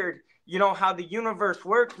weird, you know how the universe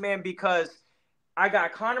works, man. Because I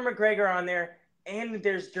got Conor McGregor on there, and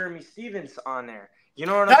there's Jeremy Stevens on there. You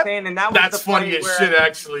know what I'm saying? And that's funny as shit,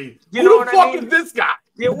 actually. Who the fuck is this guy?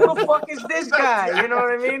 Yeah, who the fuck is this guy? You know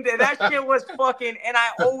what I mean? That shit was fucking, and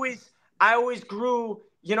I always grew.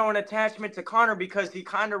 You know, an attachment to Conor because he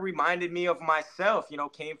kind of reminded me of myself, you know,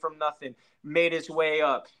 came from nothing, made his way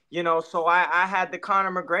up, you know, so I had the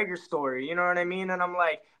Conor McGregor story, you know what I mean? And I'm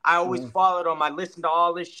like, I always followed him. I listened to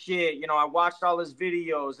all this shit, you know, I watched all his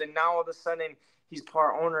videos, and now all of a sudden he's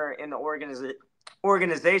part owner in the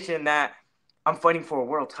organization that I'm fighting for a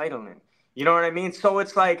world title in, you know what I mean? So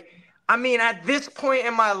it's like, I mean, at this point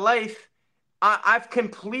in my life, I've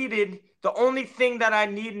completed the only thing that I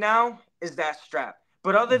need now is that strap.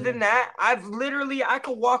 But other than that, I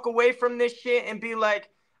could walk away from this shit and be like,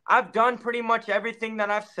 I've done pretty much everything that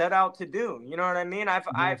I've set out to do. You know what I mean?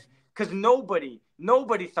 Because nobody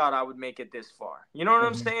thought I would make it this far. You know what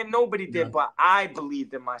I'm saying? Nobody did, but I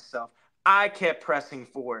believed in myself. I kept pressing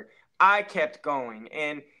forward. I kept going,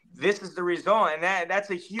 and this is the result. And that's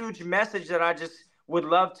a huge message that I just would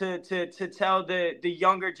love to tell the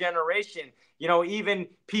younger generation. You know, even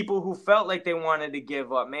people who felt like they wanted to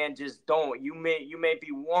give up, man, just don't. You may be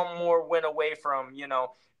one more win away from, you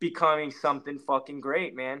know, becoming something fucking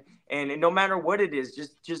great, man. And no matter what it is,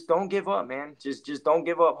 just don't give up, man. Just don't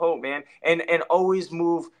give up hope, man. And always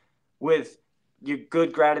move with your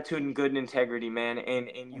good gratitude and good integrity, man.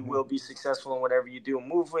 And you will be successful in whatever you do.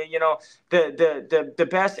 Move with, you know, the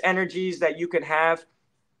best energies that you can have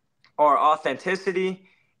are authenticity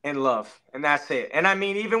and love, and that's it. And I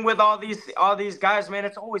mean, even with all these guys, man,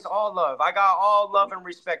 it's always all love. I got all love and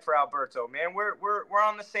respect for Alberto, man. We're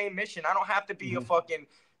on the same mission. I don't have to be a fucking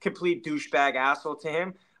complete douchebag asshole to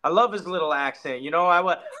him. I love his little accent. You know, I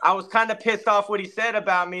was kind of pissed off what he said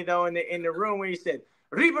about me though in the room where he said,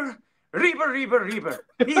 Reber.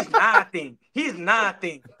 He's nothing. He's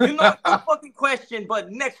nothing. You know, no fucking question,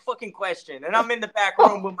 but next fucking question. And I'm in the back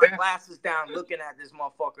room with my glasses down looking at this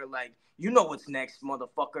motherfucker like, you know what's next,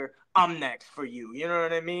 motherfucker. I'm next for you. You know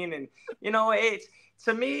what I mean? And, you know, it's,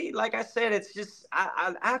 to me, like I said, it's just,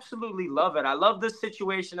 I absolutely love it. I love this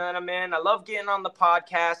situation that I'm in. I love getting on the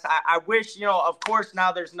podcast. I wish, you know, of course,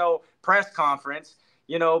 now there's no press conference,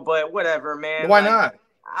 you know, but whatever, man. Why not?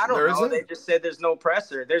 I don't know. They just said there's no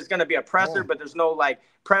presser. There's going to be a presser, but there's no like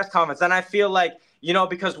press conference. And I feel like, you know,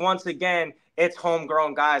 because once again, it's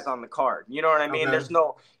homegrown guys on the card. You know what I mean? Okay. There's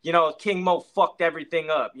no, you know, King Mo fucked everything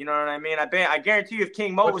up. You know what I mean? I guarantee you if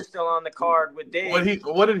King Mo was still on the card with Dave.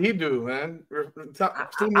 What did he do, man?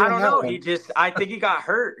 I don't know. I think he got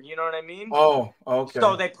hurt. You know what I mean? Oh, okay.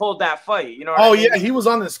 So they pulled that fight. You know what I mean? Yeah, he was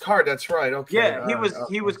on this card. That's right. Okay. Yeah,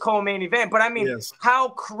 he was co-main event. But I mean, how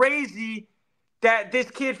crazy that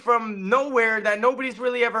this kid from nowhere that nobody's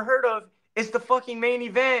really ever heard of is the fucking main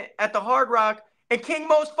event at the Hard Rock, and King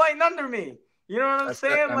Mo's fighting under me. You know what I'm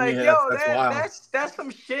saying? That's some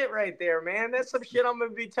shit right there, man. That's some shit I'm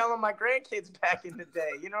gonna be telling my grandkids back in the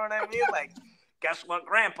day. You know what I mean? Like, guess what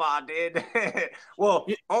Grandpa did? Well,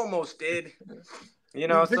 almost did. You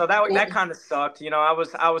know, so that kind of sucked. You know, I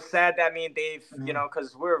was sad that me and Dave, you know,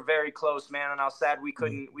 because we were very close, man, and I was sad we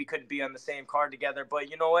couldn't be on the same card together. But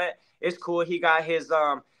you know what? It's cool. He got his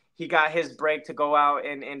break to go out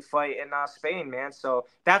and fight in Spain, man. So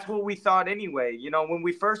that's what we thought anyway. You know, when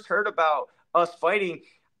we first heard about us fighting,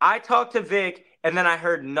 I talked to Vic, and then I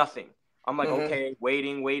heard nothing. I'm like, okay,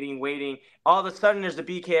 waiting. All of a sudden, there's a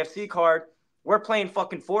BKFC card. We're playing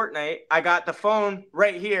fucking Fortnite. I got the phone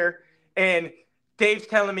right here, and Dave's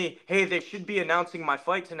telling me, hey, they should be announcing my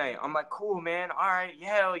fight tonight. I'm like, cool, man. All right,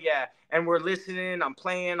 hell yeah. And we're listening. I'm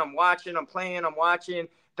playing. I'm watching.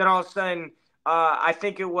 Then all of a sudden, I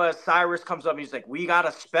think it was Cyrus comes up. And he's like, we got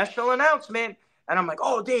a special announcement. And I'm like,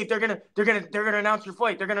 oh, Dave, they're gonna announce your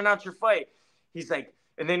fight. They're gonna announce your fight. He's like,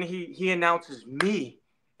 and then he announces me,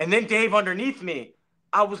 and then Dave underneath me.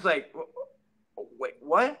 I was like, wait,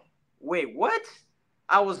 what?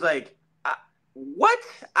 I was like, what?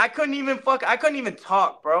 I couldn't even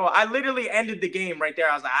talk, bro. I literally ended the game right there.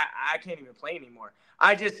 I was like, I can't even play anymore.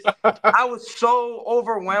 I was so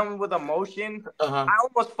overwhelmed with emotion. I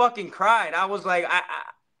almost fucking cried. I was like,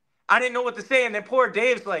 I didn't know what to say. And then poor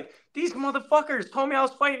Dave's like, these motherfuckers told me I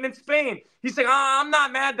was fighting in Spain. He's like, I'm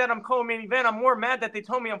not mad that I'm co-main event. I'm more mad that they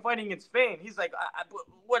told me I'm fighting in Spain. He's like,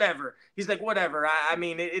 whatever. He's like, whatever. I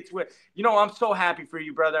mean, it's you know, I'm so happy for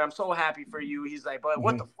you, brother. I'm so happy for you. He's like, but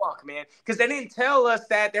what the fuck, man? Because they didn't tell us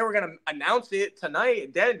that they were going to announce it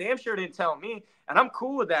tonight. They damn sure didn't tell me. And I'm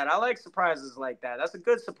cool with that. I like surprises like that. That's a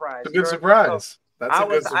good surprise. It's a good surprise. That's a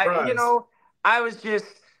good surprise. You know, I was just,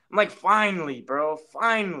 I'm like, finally, bro.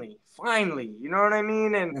 Finally. You know what I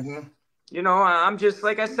mean? And, you know, I'm just,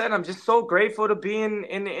 like I said, I'm just so grateful to be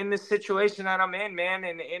in this situation that I'm in, man.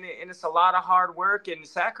 And it's a lot of hard work and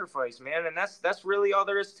sacrifice, man. And that's really all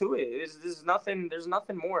there is to it. There's nothing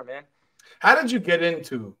more, man. How did you get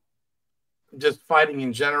into just fighting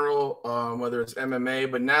in general, whether it's MMA,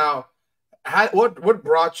 but now what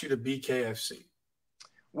brought you to BKFC?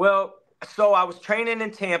 Well, so I was training in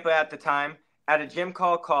Tampa at the time at a gym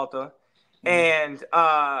called Calta. And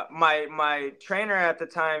my trainer at the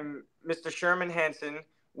time, Mr. Sherman Henson,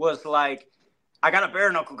 was like, I got a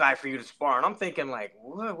bare knuckle guy for you to spar. And I'm thinking, like,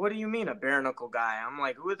 what do you mean a bare knuckle guy? I'm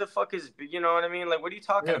like, who the fuck is, you know what I mean? Like, what are you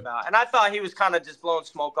talking about? And I thought he was kind of just blowing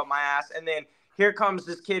smoke up my ass. And then here comes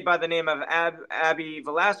this kid by the name of Abby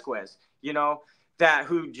Velasquez, you know,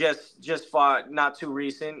 who just fought not too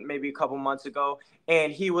recent, maybe a couple months ago.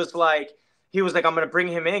 And he was like, I'm going to bring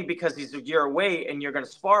him in because he's your weight and you're going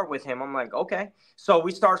to spar with him. I'm like, okay. So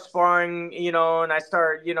we start sparring, you know, and I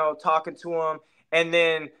start, you know, talking to him. And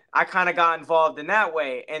then I kind of got involved in that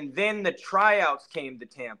way. And then the tryouts came to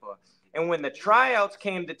Tampa. And when the tryouts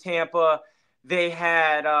came to Tampa, they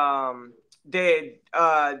had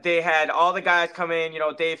they had all the guys come in, you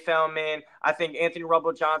know, Dave Feldman, I think Anthony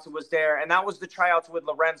Rumble Johnson was there, and that was the tryouts with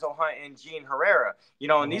Lorenzo Hunt and Gene Herrera, you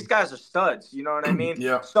know, and these guys are studs, you know what I mean?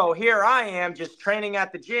 Yeah. So here I am just training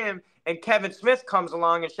at the gym, and Kevin Smith comes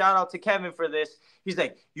along, and shout out to Kevin for this. He's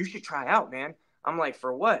like, you should try out, man. I'm like,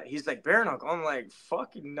 for what? He's like, bare knuckle. I'm like,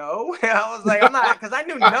 fucking no. I was like, I'm not, because I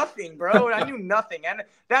knew nothing, bro. I knew nothing. And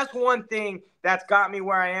that's one thing that's got me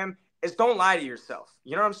where I am. Is don't lie to yourself.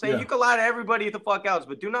 You know what I'm saying? Yeah. You can lie to everybody the fuck else,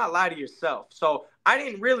 but do not lie to yourself. So I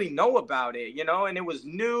didn't really know about it, you know, and it was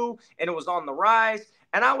new and it was on the rise.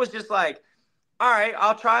 And I was just like, all right,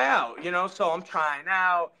 I'll try out, you know? So I'm trying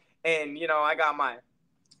out and, you know, I got my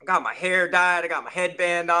hair dyed. I got my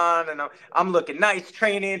headband on and I'm looking nice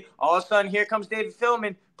training. All of a sudden, here comes David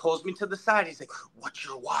Philman, pulls me to the side. He's like, what's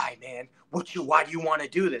your why, man? Why do you want to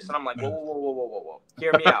do this? And I'm like, whoa.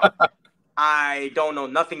 Hear me out. I don't know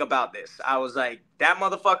nothing about this. I was like, that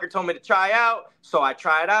motherfucker told me to try out, so I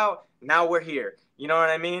tried out. Now we're here. You know what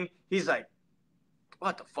I mean? He's like,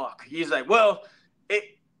 what the fuck? He's like, well,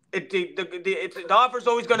 the offer's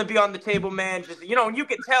always going to be on the table, man. Just, you know, and you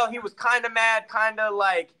could tell he was kind of mad, kind of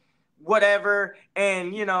like whatever.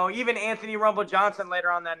 And, you know, even Anthony Rumble Johnson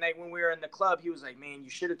later on that night when we were in the club, he was like, man, you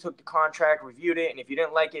should have took the contract, reviewed it, and if you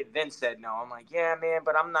didn't like it, then said no. I'm like, yeah, man,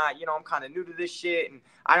 but I'm not, you know, I'm kind of new to this shit, and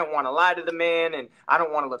I don't want to lie to the man, and I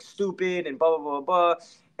don't want to look stupid, and blah, blah, blah, blah.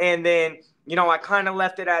 And then, you know, I kind of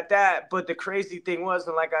left it at that. But the crazy thing was,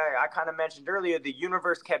 and like I kind of mentioned earlier, the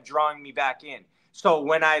universe kept drawing me back in. So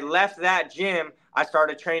when I left that gym, I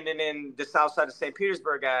started training in the south side of St.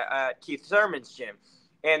 Petersburg at Keith Thurman's gym.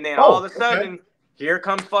 And then all of a sudden, here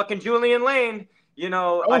comes fucking Julian Lane. You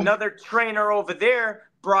know, another trainer over there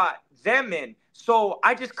brought them in. So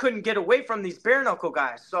I just couldn't get away from these bare knuckle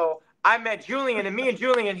guys. So I met Julian, and me and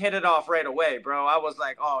Julian hit it off right away, bro. I was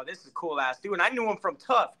like, oh, this is a cool ass dude. And I knew him from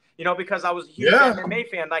Tough, you know, because I was a huge MMA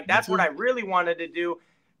fan. Like, that's what I really wanted to do.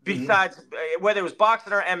 Besides, whether it was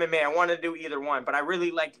boxing or MMA, I wanted to do either one. But I really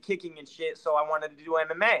liked kicking and shit, so I wanted to do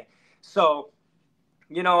MMA. So,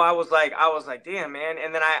 you know, I was like, damn, man.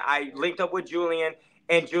 And then I linked up with Julian,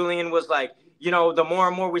 and Julian was like, you know, the more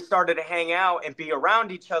and more we started to hang out and be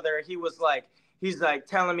around each other, he's like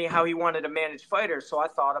telling me how he wanted to manage fighters. So I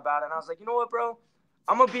thought about it, and I was like, you know what, bro?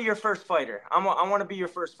 I'm gonna be your first fighter. I want to be your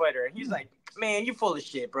first fighter. And he's like, man, you full of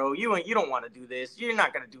shit, bro. You don't want to do this. You're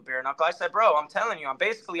not gonna do bare knuckle. I said, bro, I'm telling you, I'm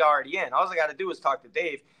basically already in. All I got to do is talk to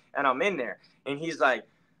Dave, and I'm in there. And he's like,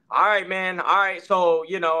 all right, man. All right. So,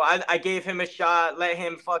 you know, I gave him a shot, let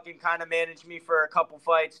him fucking kind of manage me for a couple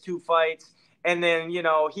fights, 2 fights. And then, you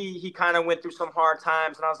know, he kind of went through some hard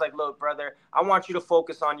times. And I was like, look, brother, I want you to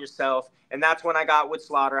focus on yourself. And that's when I got with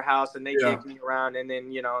Slaughterhouse, and they kicked me around. And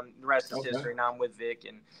then, you know, the rest is history. Now I'm with Vic,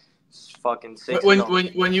 and it's fucking 6.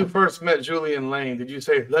 When you first met Julian Lane, did you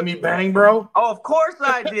say, let me bang, bro? Oh, of course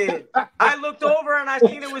I did. I looked over and I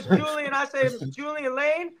seen it was Julian. I said, Julian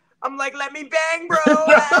Lane? I'm like, let me bang, bro.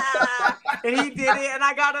 And he did it, and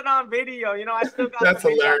I got it on video. You know, I still got the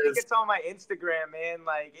video. Hilarious. I think it's on my Instagram, man.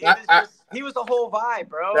 Like, he was the whole vibe,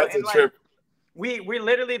 bro. That's and a like, trip. We're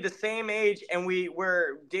literally the same age, and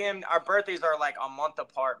our birthdays are like a month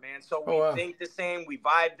apart, man. So we think the same, we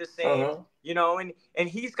vibe the same, you know, and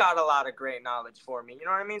he's got a lot of great knowledge for me. You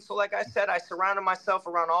know what I mean? So like I said, I surrounded myself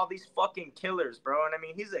around all these fucking killers, bro. And I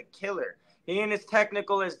mean, he's a killer. He ain't as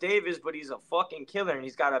technical as Dave is, but he's a fucking killer, and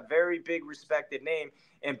he's got a very big respected name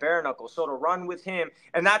in bare knuckle. So to run with him,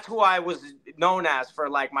 and that's who I was known as for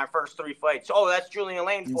like my first 3 fights. Oh, that's Julian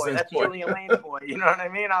Lane's boy. That's Julian Lane's boy. You know what I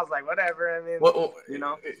mean? I was like, whatever. I mean, you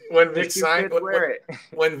know, when Vic signed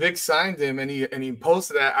him and he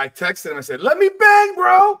posted that, I texted him. I said, "Let me bang,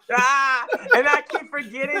 bro." And I keep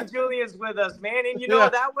forgetting Julian's with us, man. And you know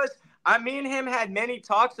me and him had many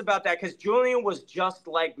talks about that because Julian was just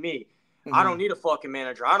like me. I don't need a fucking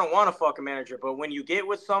manager. I don't want a fucking manager. But when you get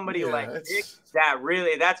with somebody like Vic,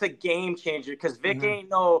 that's a game changer. Because Vic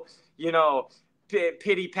ain't no, you know,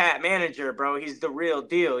 pity pat manager, bro. He's the real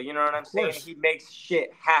deal. You know what I'm saying? He makes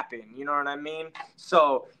shit happen. You know what I mean?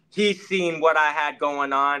 So he's seen what I had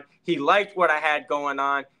going on. He liked what I had going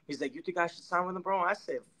on. He's like, you think I should sign with him, bro? I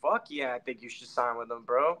said, fuck yeah, I think you should sign with him,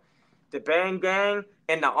 bro. The bang gang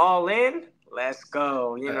and the all in. Let's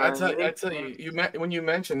go. You know, I tell you, when you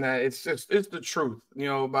mention that, it's the truth. You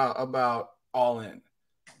know about all in.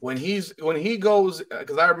 When he goes,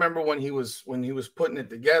 because I remember when he was putting it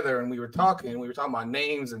together, and we were talking about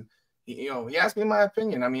names, and he asked me my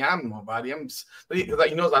opinion. I mean, I'm nobody. Because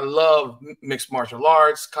he knows I love mixed martial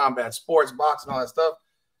arts, combat sports, boxing, all that stuff,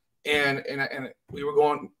 and we were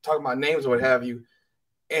talking about names or what have you,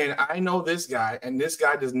 and I know this guy, and this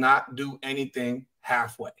guy does not do anything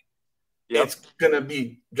halfway. Yep. It's gonna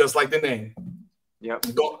be just like the name.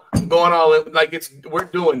 Yep. Going all in, like we're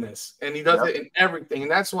doing this, and he does it in everything, and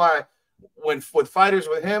that's why with fighters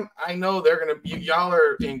with him, I know they're gonna y'all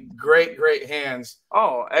are in great hands.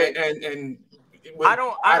 Oh, and I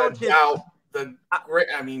don't doubt the great.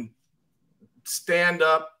 I mean, stand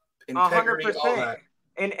up, integrity, 100%. All that.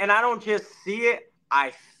 And I don't just see it,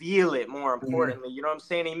 I feel it. More importantly, you know what I'm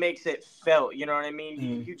saying? He makes it felt. You know what I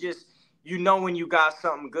mean? You know when you got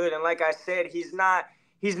something good. And like I said, he's not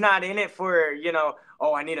in it for, you know,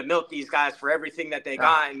 oh, I need to milk these guys for everything that they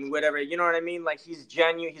got and whatever. You know what I mean? Like, he's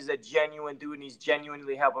genuine. He's a genuine dude, and he's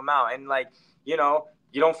genuinely help him out. And, like, you know,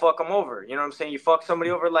 you don't fuck him over. You know what I'm saying? You fuck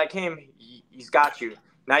somebody over like him, he's got you.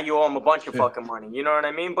 Now you owe him a bunch of fucking money. You know what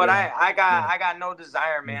I mean? But I got no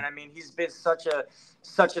desire, man. I mean, he's been such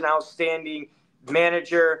an outstanding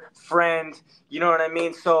manager, friend, you know what I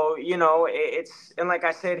mean? So, you know, and like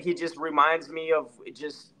I said, he just reminds me of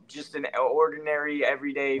just an ordinary,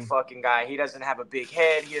 everyday fucking guy. He doesn't have a big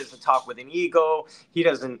head. He doesn't talk with an ego. He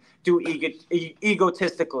doesn't do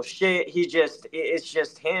egotistical shit. It's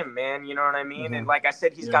just him, man. You know what I mean? And like I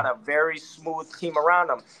said, he's got a very smooth team around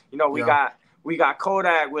him. You know, we We got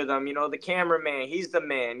Kodak with him, you know, the cameraman. He's the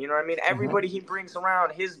man. You know what I mean? Everybody he brings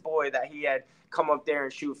around, his boy that he had come up there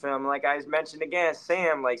and shoot film. Like I mentioned again,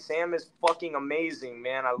 Sam. Like Sam is fucking amazing,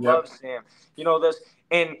 man. I love Sam. You know this,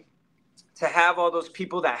 and to have all those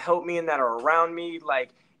people that help me and that are around me,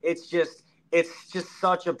 like it's just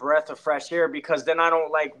such a breath of fresh air, because then I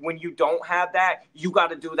don't, like, when you don't have that, you got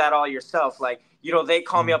to do that all yourself. Like, you know, they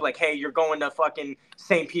call me up like, hey, you're going to fucking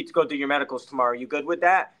St. Pete to go do your medicals tomorrow. You good with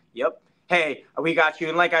that? Yep. Hey, we got you.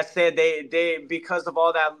 And like I said, they because of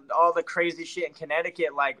all the crazy shit in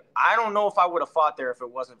Connecticut, like, I don't know if I would have fought there if it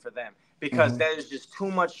wasn't for them, because that is just too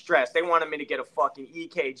much stress. They wanted me to get a fucking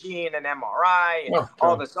EKG and an MRI and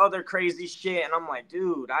all this other crazy shit. And I'm like,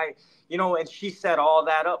 dude, you know, and she set all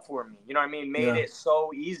that up for me. You know what I mean? Made it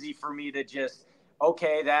so easy for me to just,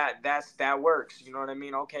 okay, that works. You know what I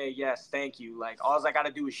mean? Okay, yes, thank you. Like, all I got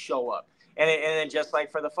to do is show up. And then just like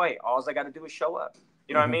for the fight, all I got to do is show up.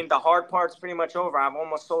 You know what I mean? The hard part's pretty much over. I've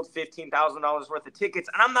almost sold $15,000 worth of tickets,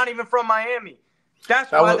 and I'm not even from Miami.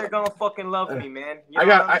 That's why they're going to fucking love me, man. You know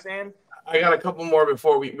what I'm saying? I got a couple more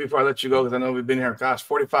before I let you go, because I know we've been here, gosh,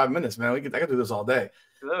 45 minutes, man. I could do this all day.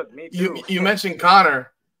 Look, me too. You mentioned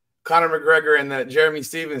Conor McGregor and that Jeremy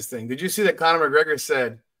Stevens thing. Did you see that Conor McGregor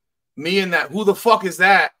said, me and that, who the fuck is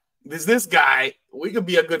that? This guy, we could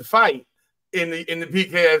be a good fight in the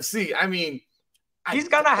Bkfc. I mean, he's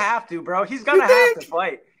gonna have to, bro. He's gonna have to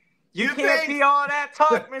fight. You can't be all that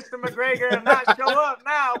talk, Mr. McGregor, and not show up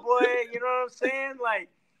now, boy. You know what I'm saying? Like,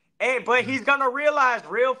 hey, but he's gonna realize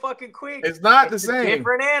real fucking quick. It's not the same.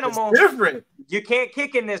 Different animal. It's different. You can't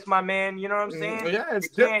kick in this, my man. You know what I'm saying? Yeah, it's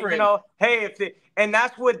different. You know, hey, and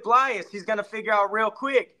that's what Bly is. He's gonna figure out real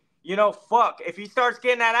quick. You know, fuck. If he starts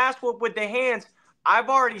getting that ass whoop with the hands, I've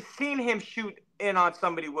already seen him shoot in on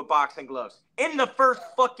somebody with boxing gloves in the first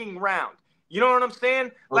fucking round. You know what I'm saying?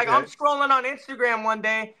 Okay. Like, I'm scrolling on Instagram one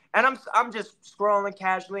day, and I'm just scrolling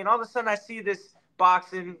casually, and all of a sudden I see this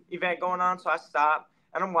boxing event going on, so I stop,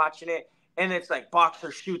 and I'm watching it, and it's like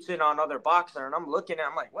boxer shoots in on other boxer, and I'm looking at it,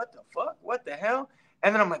 I'm like, what the fuck? What the hell?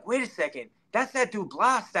 And then I'm like, wait a second. That's that dude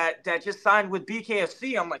Blas that just signed with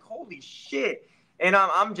Bkfc. I'm like, holy shit. And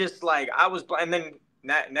I'm just like, and then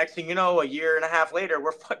next thing you know, a year and a half later,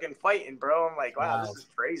 we're fucking fighting, bro. I'm like, wow, this is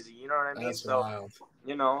crazy. You know what I mean? That's wild.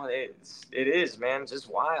 You know, it is, man. It's just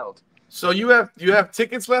wild. So you have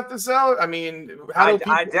tickets left to sell? I mean,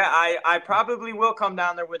 I probably will come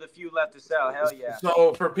down there with a few left to sell. Hell yeah.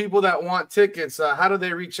 So for people that want tickets, how do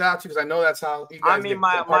they reach out to you? Because I know that's how you guys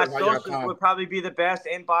my socials would probably be the best.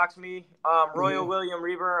 Inbox me, Royal William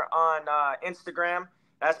Reber on Instagram.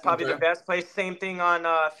 That's probably the best place. Same thing on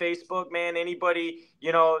Facebook, man. Anybody,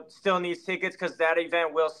 you know, still needs tickets, because that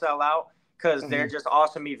event will sell out, because they're just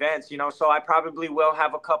awesome events, you know. So I probably will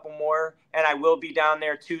have a couple more, and I will be down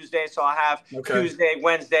there Tuesday. So I'll have Tuesday,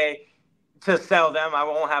 Wednesday to sell them. I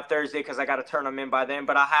won't have Thursday because I got to turn them in by then,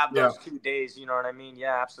 but I'll have those 2 days. You know what I mean?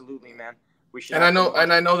 Yeah, absolutely, man. We should. And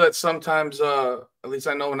I know that sometimes, at least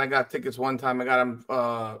I know when I got tickets one time, I got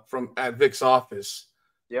them at Vic's office.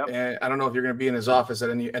 Yep. And I don't know if you're going to be in his office at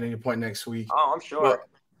any point next week. Oh, I'm sure.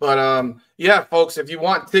 But yeah, folks, if you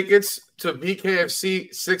want tickets to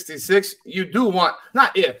Bkfc 66, you do want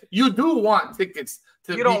tickets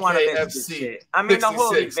to you don't Bkfc. Want to miss this shit. I mean, 66. The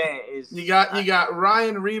whole event is. You got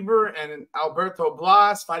Ryan Reber and Alberto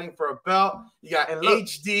Blas fighting for a belt. You got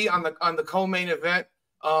HD on the co-main event.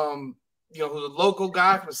 You know, who's a local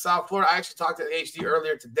guy from South Florida. I actually talked to HD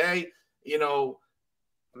earlier today. You know,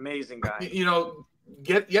 amazing guy. You know.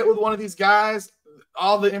 Get with one of these guys.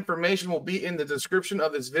 All the information will be in the description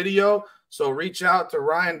of this video. So reach out to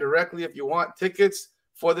Ryan directly if you want tickets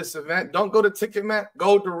for this event. Don't go to Ticketmaster.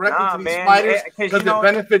 Go directly to these fighters, because it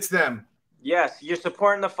benefits them. Yes, you're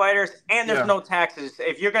supporting the fighters, and there's no taxes.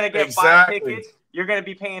 If you're going to get 5 tickets, you're going to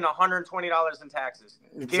be paying $120 in taxes.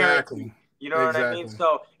 Exactly. Guaranteed. You know what I mean?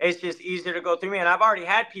 So it's just easier to go through me. And I've already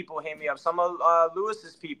had people hit me up. Some of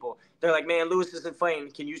Lewis's people. They're like, man, Lewis isn't fighting.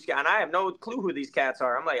 Can you? And I have no clue who these cats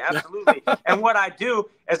are. I'm like, absolutely. And what I do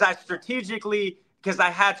is I strategically, because I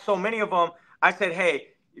had so many of them, I said, hey,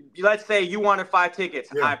 let's say you wanted 5 tickets.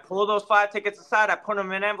 Yeah. I pull those 5 tickets aside. I put them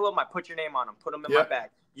in an envelope. I put your name on them. Put them in my bag.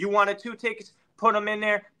 You wanted 2 tickets. Put them in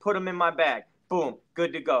there. Put them in my bag. Boom.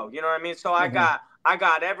 Good to go. You know what I mean? So I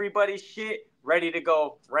got everybody's shit ready to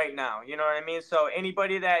go right now. You know what I mean? So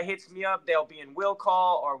anybody that hits me up, they'll be in will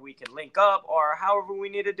call, or we can link up, or however we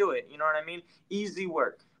need to do it. You know what I mean? Easy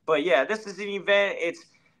work. But yeah, this is an event.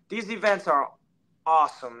 These events are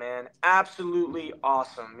awesome, man. Absolutely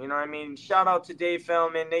awesome. You know what I mean? Shout out to Dave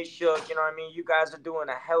Feldman, Nate Shook. You know what I mean? You guys are doing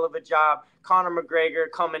a hell of a job. Conor McGregor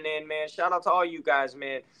coming in, man. Shout out to all you guys,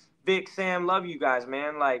 man. Vic, Sam, love you guys,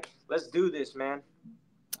 man. Like, let's do this, man.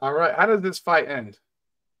 All right. How does this fight end?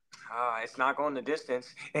 It's not going the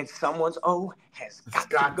distance, and someone's O has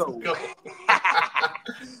got to go.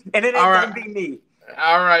 And it ain't gonna be me.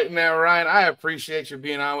 All right, man, Ryan. I appreciate you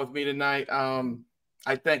being on with me tonight.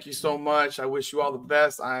 I thank you so much. I wish you all the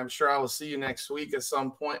best. I am sure I will see you next week at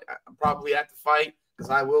some point, probably at the fight, because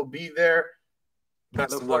I will be there.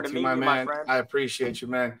 Best of luck to you, my man. I appreciate you,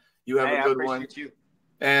 man. You have a good one. You.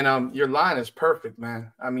 And your line is perfect,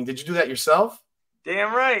 man. I mean, did you do that yourself?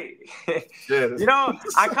 Damn right. You know,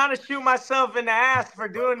 I kind of shoot myself in the ass for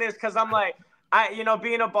doing this because I'm like,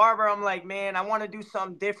 being a barber, I'm like, man, I want to do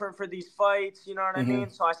something different for these fights. You know what I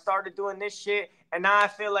mean? So I started doing this shit, and now I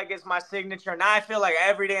feel like it's my signature. Now I feel like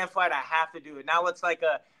every damn fight I have to do it. Now it's like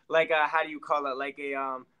a how do you call it? Like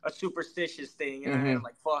a superstitious thing. You know what I mean? I'm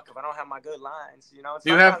like, fuck, if I don't have my good lines, you know.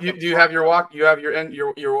 Do you have your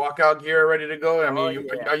walkout gear ready to go? I mean,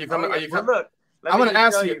 are you coming? Are you coming? Well, look, I'm gonna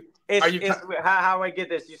ask you. How I get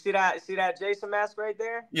this? You see that Jason mask right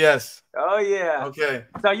there? Yes. Oh yeah. Okay.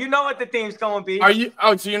 So you know what the theme's gonna be. Are you?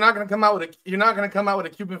 Oh, so you're not gonna come out with a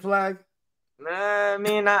Cuban flag? Nah, I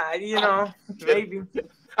mean, maybe.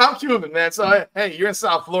 I'm Cuban, man. So hey, you're in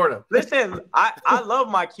South Florida. Listen, I love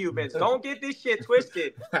my Cubans. Don't get this shit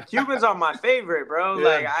twisted. Cubans are my favorite, bro. Yeah.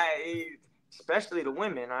 Like especially the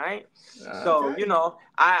women, all right? So, you know,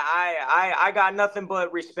 I got nothing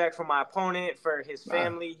but respect for my opponent, for his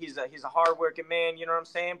family. He's a hardworking man, you know what I'm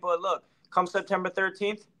saying? But look, come September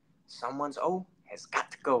 13th, someone's O has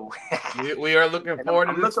got to go. we are looking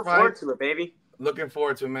forward to this fight. I'm looking forward to it, baby. Looking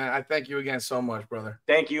forward to it, man. I thank you again so much, brother.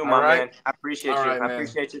 Thank you, my man. I appreciate you. I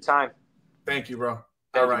appreciate your time. Thank you, bro.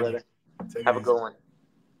 All right. Have a good one.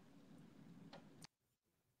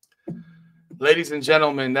 Ladies and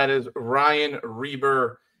gentlemen, that is Ryan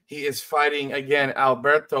Reber. He is fighting again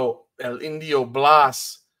Alberto El Indio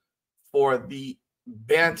Blas for the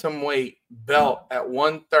Bantamweight belt at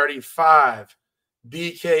 135.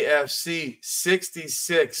 Bkfc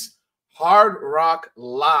 66 Hard Rock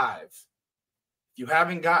Live. If you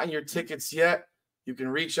haven't gotten your tickets yet, you can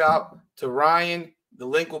reach out to Ryan. The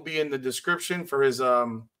link will be in the description for his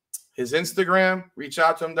Instagram. Reach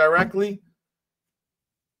out to him directly.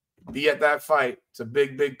 Be at that fight. It's a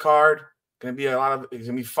big card. It's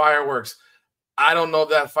gonna be fireworks. I don't know if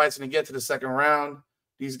that fight's gonna get to the second round.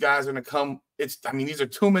 These guys are gonna come. These are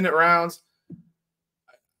 2-minute rounds.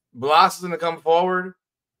 Blas is gonna come forward.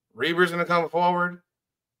 Reber's gonna come forward.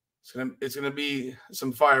 It's gonna be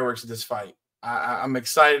some fireworks at this fight. I'm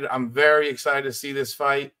excited. I'm very excited to see this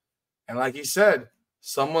fight. And like he said,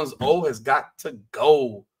 someone's O has got to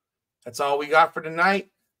go. That's all we got for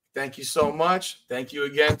tonight. Thank you so much. Thank you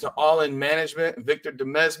again to All In Management, Victor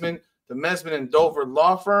Demesman, the Mesman and Dover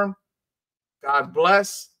Law Firm. God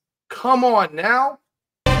bless. Come on now.